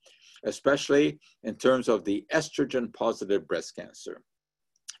cancer, especially in terms of the estrogen-positive breast cancer.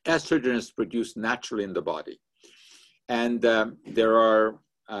 Estrogen is produced naturally in the body. And there are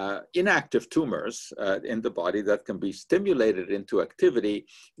inactive tumors in the body that can be stimulated into activity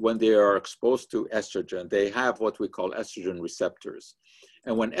when they are exposed to estrogen. They have what we call estrogen receptors.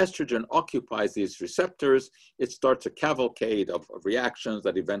 And when estrogen occupies these receptors, it starts a cavalcade of reactions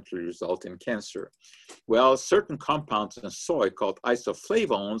that eventually result in cancer. Well, certain compounds in soy called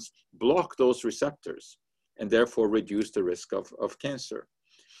isoflavones block those receptors and therefore reduce the risk of cancer.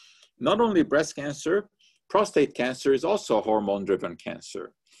 Not only breast cancer, prostate cancer is also a hormone-driven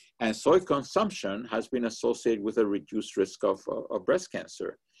cancer. And soy consumption has been associated with a reduced risk of breast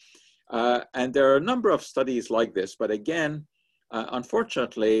cancer. And there are a number of studies like this, but again,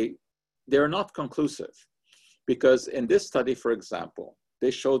 unfortunately, they're not conclusive, because in this study, for example, they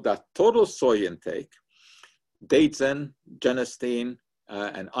showed that total soy intake, dates in, genistein,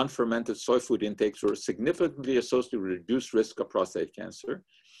 and unfermented soy food intakes were significantly associated with reduced risk of prostate cancer.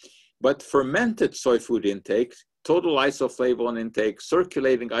 But fermented soy food intake, total isoflavone intake,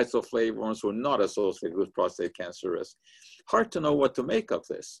 circulating isoflavones were not associated with prostate cancer risk. Hard to know what to make of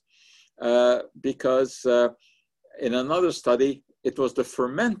this because in another study, it was the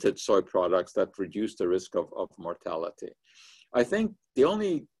fermented soy products that reduced the risk of mortality. I think the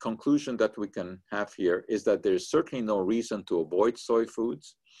only conclusion that we can have here is that there's certainly no reason to avoid soy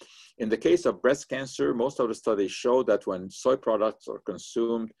foods. In the case of breast cancer, most of the studies show that when soy products are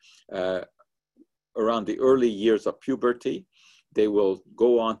consumed around the early years of puberty, they will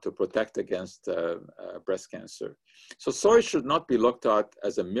go on to protect against breast cancer. So soy should not be looked at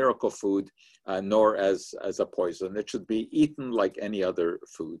as a miracle food, nor as a poison. It should be eaten like any other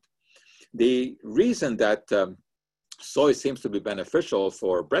food. The reason that soy seems to be beneficial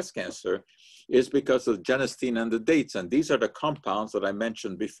for breast cancer is because of genistein and the dates. And these are the compounds that I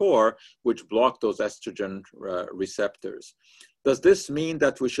mentioned before, which block those estrogen receptors. Does this mean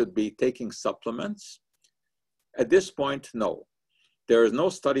that we should be taking supplements? At this point, no. There are no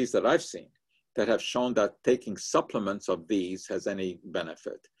studies that I've seen that have shown that taking supplements of these has any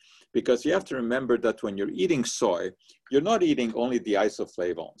benefit. Because you have to remember that when you're eating soy, you're not eating only the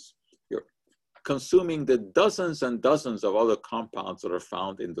isoflavones. You're consuming the dozens and dozens of other compounds that are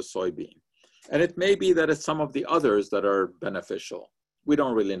found in the soybean. And it may be that it's some of the others that are beneficial. We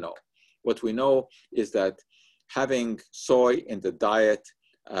don't really know. What we know is that having soy in the diet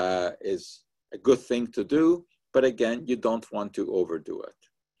is a good thing to do, but again, you don't want to overdo it.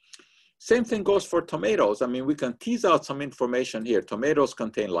 Same thing goes for tomatoes. I mean, we can tease out some information here. Tomatoes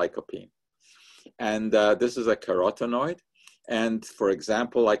contain lycopene, and this is a carotenoid. And for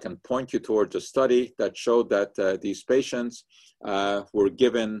example, I can point you towards a study that showed that these patients were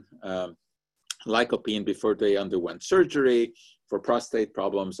given lycopene before they underwent surgery for prostate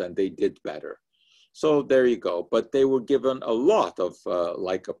problems, and they did better. So there you go. But they were given a lot of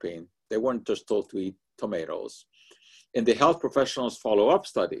lycopene. They weren't just told to eat tomatoes. In the health professionals follow-up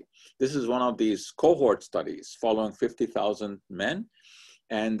study, this is one of these cohort studies following 50,000 men.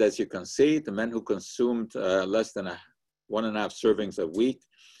 And as you can see, the men who consumed less than 1.5 servings a week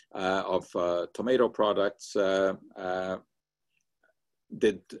of tomato products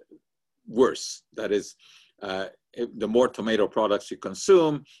did worse. That is, the more tomato products you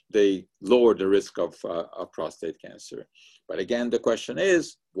consume, they lower the risk of prostate cancer. But again, the question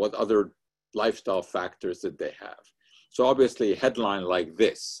is, what other lifestyle factors did they have? So obviously a headline like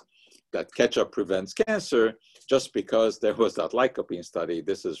this, that ketchup prevents cancer, just because there was that lycopene study,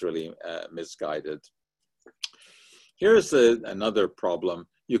 this is really misguided. Here's another problem.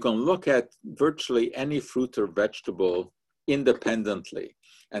 You can look at virtually any fruit or vegetable independently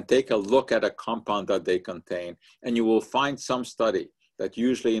and take a look at a compound that they contain, and you will find some study that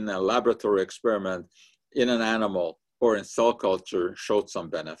usually in a laboratory experiment in an animal or in cell culture showed some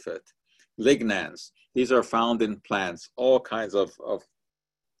benefit. Lignans, these are found in plants, all kinds of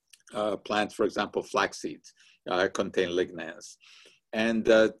plants, for example, flax seeds contain lignans. And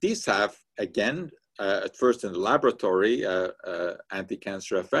these have, again, at first in the laboratory,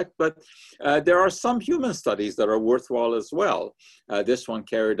 anti-cancer effect, but there are some human studies that are worthwhile as well. This one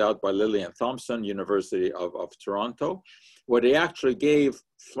carried out by Lillian Thompson, University of Toronto, where they actually gave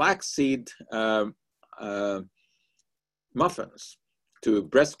flaxseed muffins to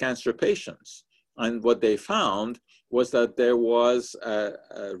breast cancer patients. And what they found was that there was a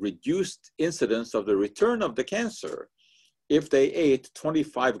reduced incidence of the return of the cancer if they ate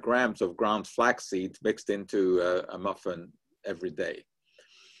 25 grams of ground flaxseed mixed into a muffin every day.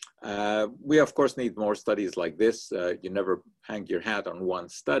 We, of course, need more studies like this. You never hang your hat on one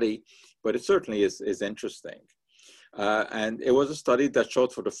study, but it certainly is interesting. And it was a study that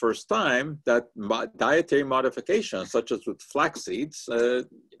showed for the first time that dietary modifications, such as with flax seeds,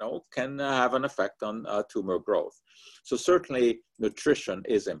 can have an effect on tumor growth. So certainly nutrition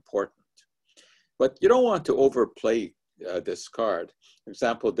is important. But you don't want to overplay this card. For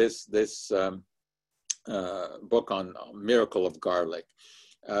example, this book on Miracle of Garlic.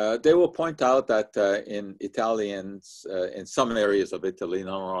 They will point out that in Italians, in some areas of Italy,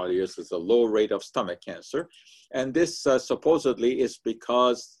 not all areas, there's a low rate of stomach cancer. And this supposedly is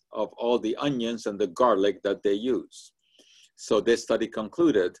because of all the onions and the garlic that they use. So this study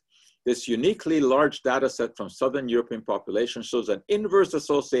concluded, this uniquely large data set from Southern European population shows an inverse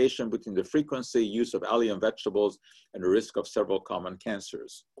association between the frequency use of allium vegetables and the risk of several common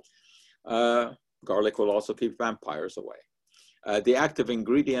cancers. Garlic will also keep vampires away. The active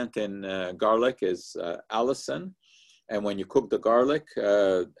ingredient in garlic is allicin. And when you cook the garlic,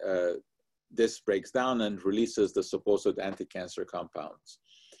 this breaks down and releases the supposed anti-cancer compounds.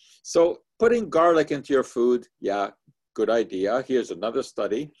 So putting garlic into your food, yeah, good idea. Here's another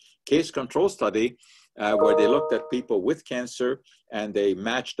study, case control study, where they looked at people with cancer and they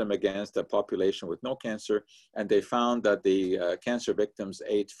matched them against a population with no cancer. And they found that the cancer victims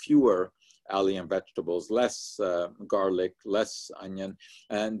ate fewer allium vegetables, less garlic, less onion.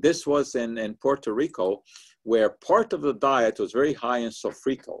 And this was in Puerto Rico, where part of the diet was very high in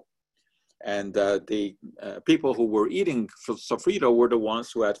sofrito. And the people who were eating sofrito were the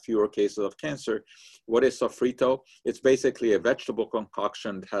ones who had fewer cases of cancer. What is sofrito? It's basically a vegetable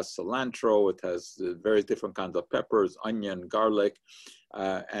concoction. It has cilantro, it has various different kinds of peppers, onion, garlic.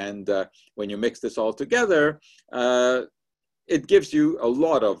 And when you mix this all together, it gives you a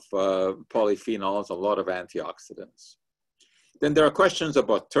lot of polyphenols, a lot of antioxidants. Then there are questions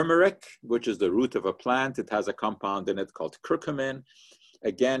about turmeric, which is the root of a plant. It has a compound in it called curcumin.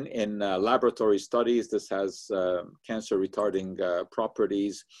 Again, in laboratory studies, this has cancer retarding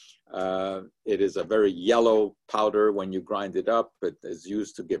properties. It is a very yellow powder when you grind it up. It is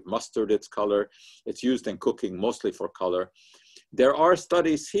used to give mustard its color. It's used in cooking mostly for color. There are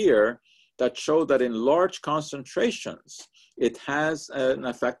studies here that show that in large concentrations, it has an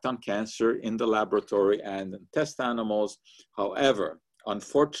effect on cancer in the laboratory and in test animals. However,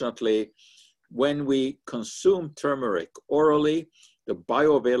 unfortunately, when we consume turmeric orally, the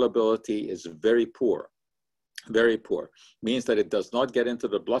bioavailability is very poor, very poor. Means that it does not get into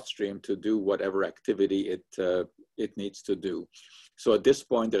the bloodstream to do whatever activity it needs to do. So at this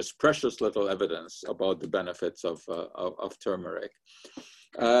point, there's precious little evidence about the benefits of turmeric.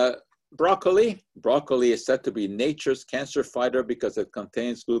 Broccoli is said to be nature's cancer fighter because it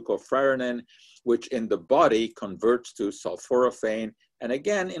contains glucofranin, which in the body converts to sulforaphane. And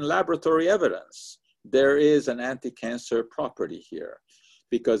again, in laboratory evidence, there is an anti-cancer property here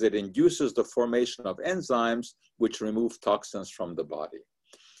because it induces the formation of enzymes which remove toxins from the body.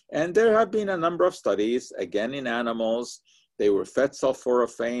 And there have been a number of studies, again in animals. They were fed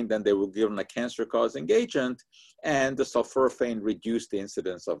sulforaphane, then they were given a cancer-causing agent, and the sulforaphane reduced the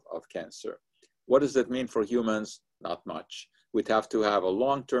incidence of cancer. What does it mean for humans? Not much. We'd have to have a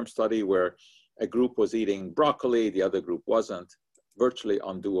long-term study where a group was eating broccoli, the other group wasn't. Virtually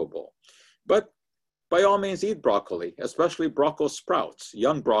undoable. But by all means, eat broccoli, especially broccoli sprouts.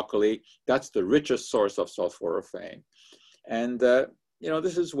 Young broccoli, that's the richest source of sulforaphane. And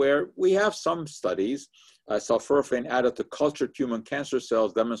this is where we have some studies. Sulforaphane added to cultured human cancer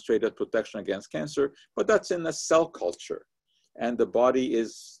cells demonstrated protection against cancer, but that's in a cell culture. And the body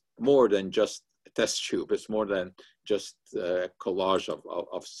is more than just a test tube. It's more than just a collage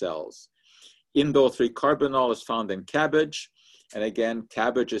of cells. Indole-3-carbinol is found in cabbage. And again,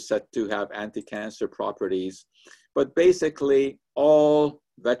 cabbage is said to have anti-cancer properties. But basically, all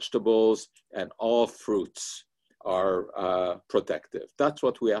vegetables and all fruits are protective. That's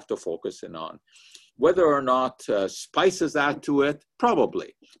what we have to focus in on. Whether or not spices add to it,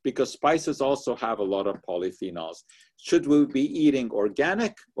 probably, because spices also have a lot of polyphenols. Should we be eating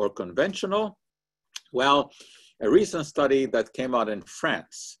organic or conventional? Well, a recent study that came out in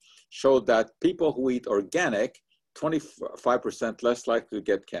France showed that people who eat organic, 25% less likely to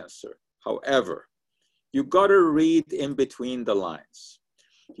get cancer. However, you got to read in between the lines.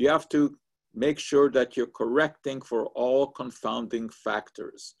 You have to make sure that you're correcting for all confounding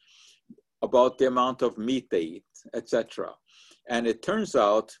factors about the amount of meat they eat, etc. And it turns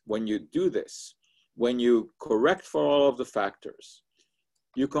out when you do this, when you correct for all of the factors,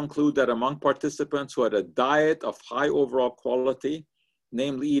 you conclude that among participants who had a diet of high overall quality,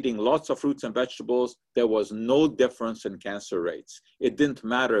 namely eating lots of fruits and vegetables, there was no difference in cancer rates. It didn't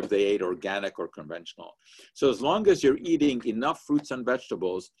matter if they ate organic or conventional. So as long as you're eating enough fruits and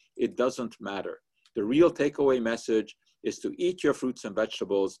vegetables, it doesn't matter. The real takeaway message is to eat your fruits and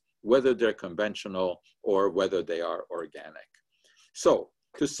vegetables, whether they're conventional or whether they are organic. So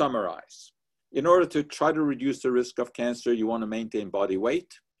to summarize, in order to try to reduce the risk of cancer, you want to maintain body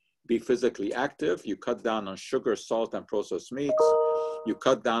weight, be physically active, you cut down on sugar, salt, and processed meats, you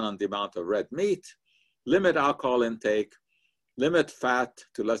cut down on the amount of red meat, limit alcohol intake, limit fat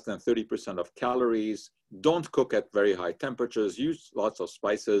to less than 30% of calories, don't cook at very high temperatures, use lots of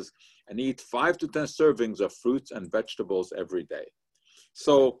spices, and eat 5 to 10 servings of fruits and vegetables every day.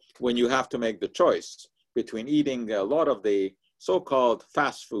 So when you have to make the choice between eating a lot of the so-called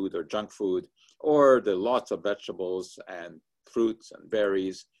fast food or junk food, or the lots of vegetables and fruits and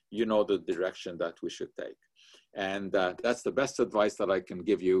berries, you know the direction that we should take. And that's the best advice that I can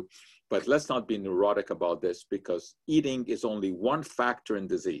give you. But let's not be neurotic about this, because eating is only one factor in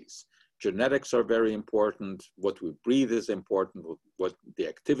disease. genetics are very important, what we breathe is important, what the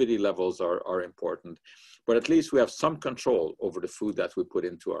activity levels are important, but at least we have some control over the food that we put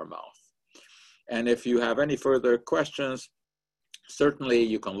into our mouth. And if you have any further questions, certainly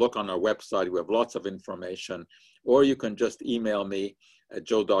you can look on our website. We have lots of information, or you can just email me at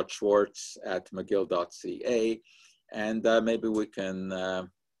joe.schwartz@mcgill.ca, and maybe we can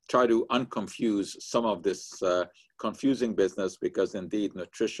try to unconfuse some of this confusing business, because indeed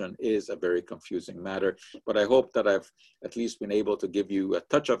nutrition is a very confusing matter. But I hope that I've at least been able to give you a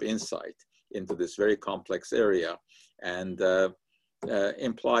touch of insight into this very complex area, and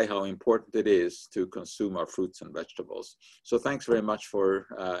imply how important it is to consume our fruits and vegetables. So thanks very much for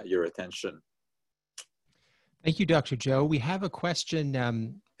your attention. Thank you, Dr. Joe. We have a question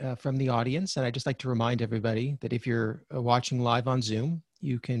from the audience, and I'd just like to remind everybody that if you're watching live on Zoom,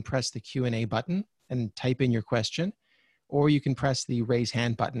 you can press the Q&A button and type in your question, or you can press the raise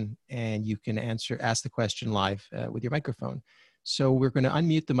hand button and you can ask the question live with your microphone. So we're going to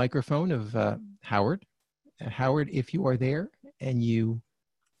unmute the microphone of Howard. Howard, if you are there and you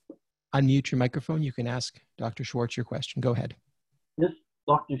unmute your microphone, you can ask Dr. Schwartz your question. Go ahead. Yes,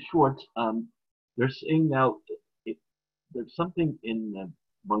 Dr. Schwartz, they're saying now there's something in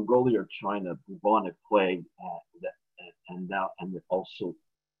Mongolia or China, bubonic plague, and also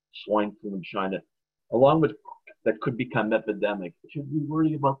swine flu in China, along with that could become epidemic. Should we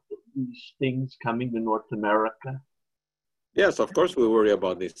worry about these things coming to North America? Yes, of course we worry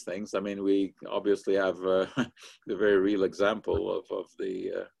about these things. I mean, we obviously have the very real example of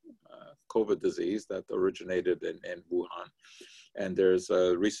the COVID disease that originated in Wuhan. And there's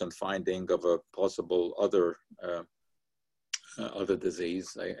a recent finding of a possible other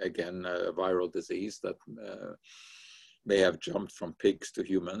disease, again, a viral disease that may have jumped from pigs to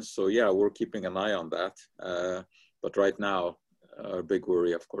humans. So yeah, we're keeping an eye on that. But right now, our big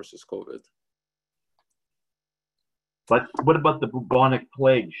worry, of course, is COVID. But what about the bubonic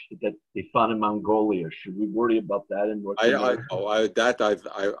plague that they found in Mongolia? Should we worry about that in North America? That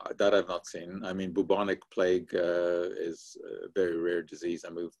I've not seen. I mean, bubonic plague is a very rare disease. I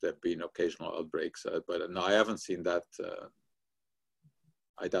mean, there have been occasional outbreaks, but no, I haven't seen that.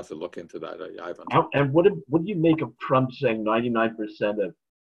 I'd have to look into that. I haven't. And what do you make of Trump saying 99% of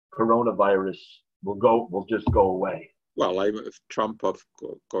coronavirus will just go away? Well, Trump, of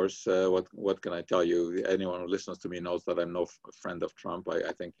course, what can I tell you? Anyone who listens to me knows that I'm no friend of Trump.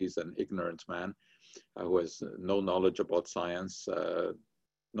 I think he's an ignorant man who has no knowledge about science,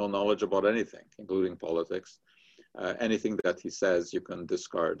 no knowledge about anything, including politics. Anything that he says, you can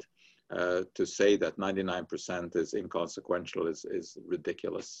discard. To say that 99% is inconsequential is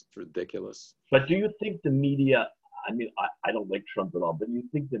ridiculous. It's ridiculous. But do you think the media, I mean, I don't like Trump at all, but do you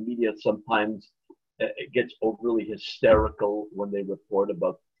think the media sometimes it gets overly hysterical when they report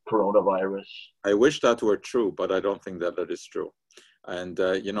about coronavirus? I wish that were true, but I don't think that is true. And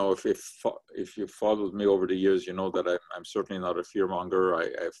you know, if you followed me over the years, you know that I'm certainly not a fearmonger.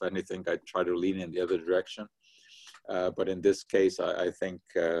 If anything, I try to lean in the other direction. But in this case, I think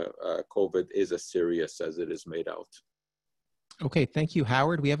COVID is as serious as it is made out. Okay, thank you,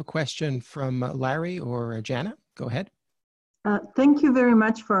 Howard. We have a question from Larry or Jana. Go ahead. Thank you very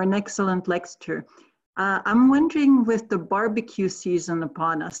much for an excellent lecture. I'm wondering, with the barbecue season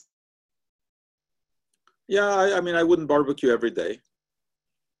upon us. Yeah, I mean, I wouldn't barbecue every day.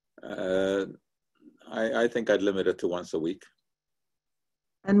 I think I'd limit it to once a week.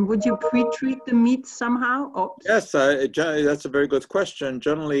 And would you pre-treat the meat somehow? Oh. Yes, that's a very good question.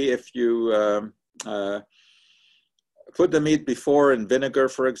 Generally, if you put the meat before in vinegar,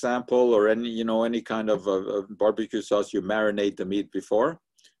 for example, or any kind of barbecue sauce, you marinate the meat before,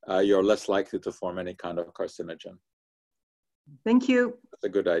 you're less likely to form any kind of carcinogen. Thank you. That's a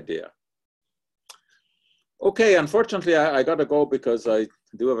good idea. Okay, unfortunately, I got to go because I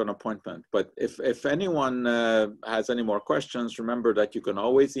do have an appointment. But if anyone has any more questions, remember that you can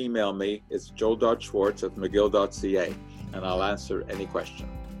always email me. It's joe.schwartz@mcgill.ca, and I'll answer any question.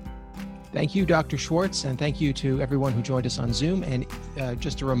 Thank you, Dr. Schwartz, and thank you to everyone who joined us on Zoom. And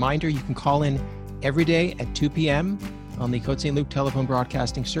just a reminder, you can call in every day at 2 p.m. on the Côte Saint Luc telephone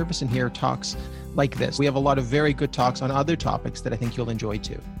broadcasting service and hear talks like this. We have a lot of very good talks on other topics that I think you'll enjoy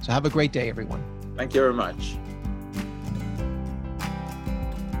too. So have a great day, everyone. Thank you very much.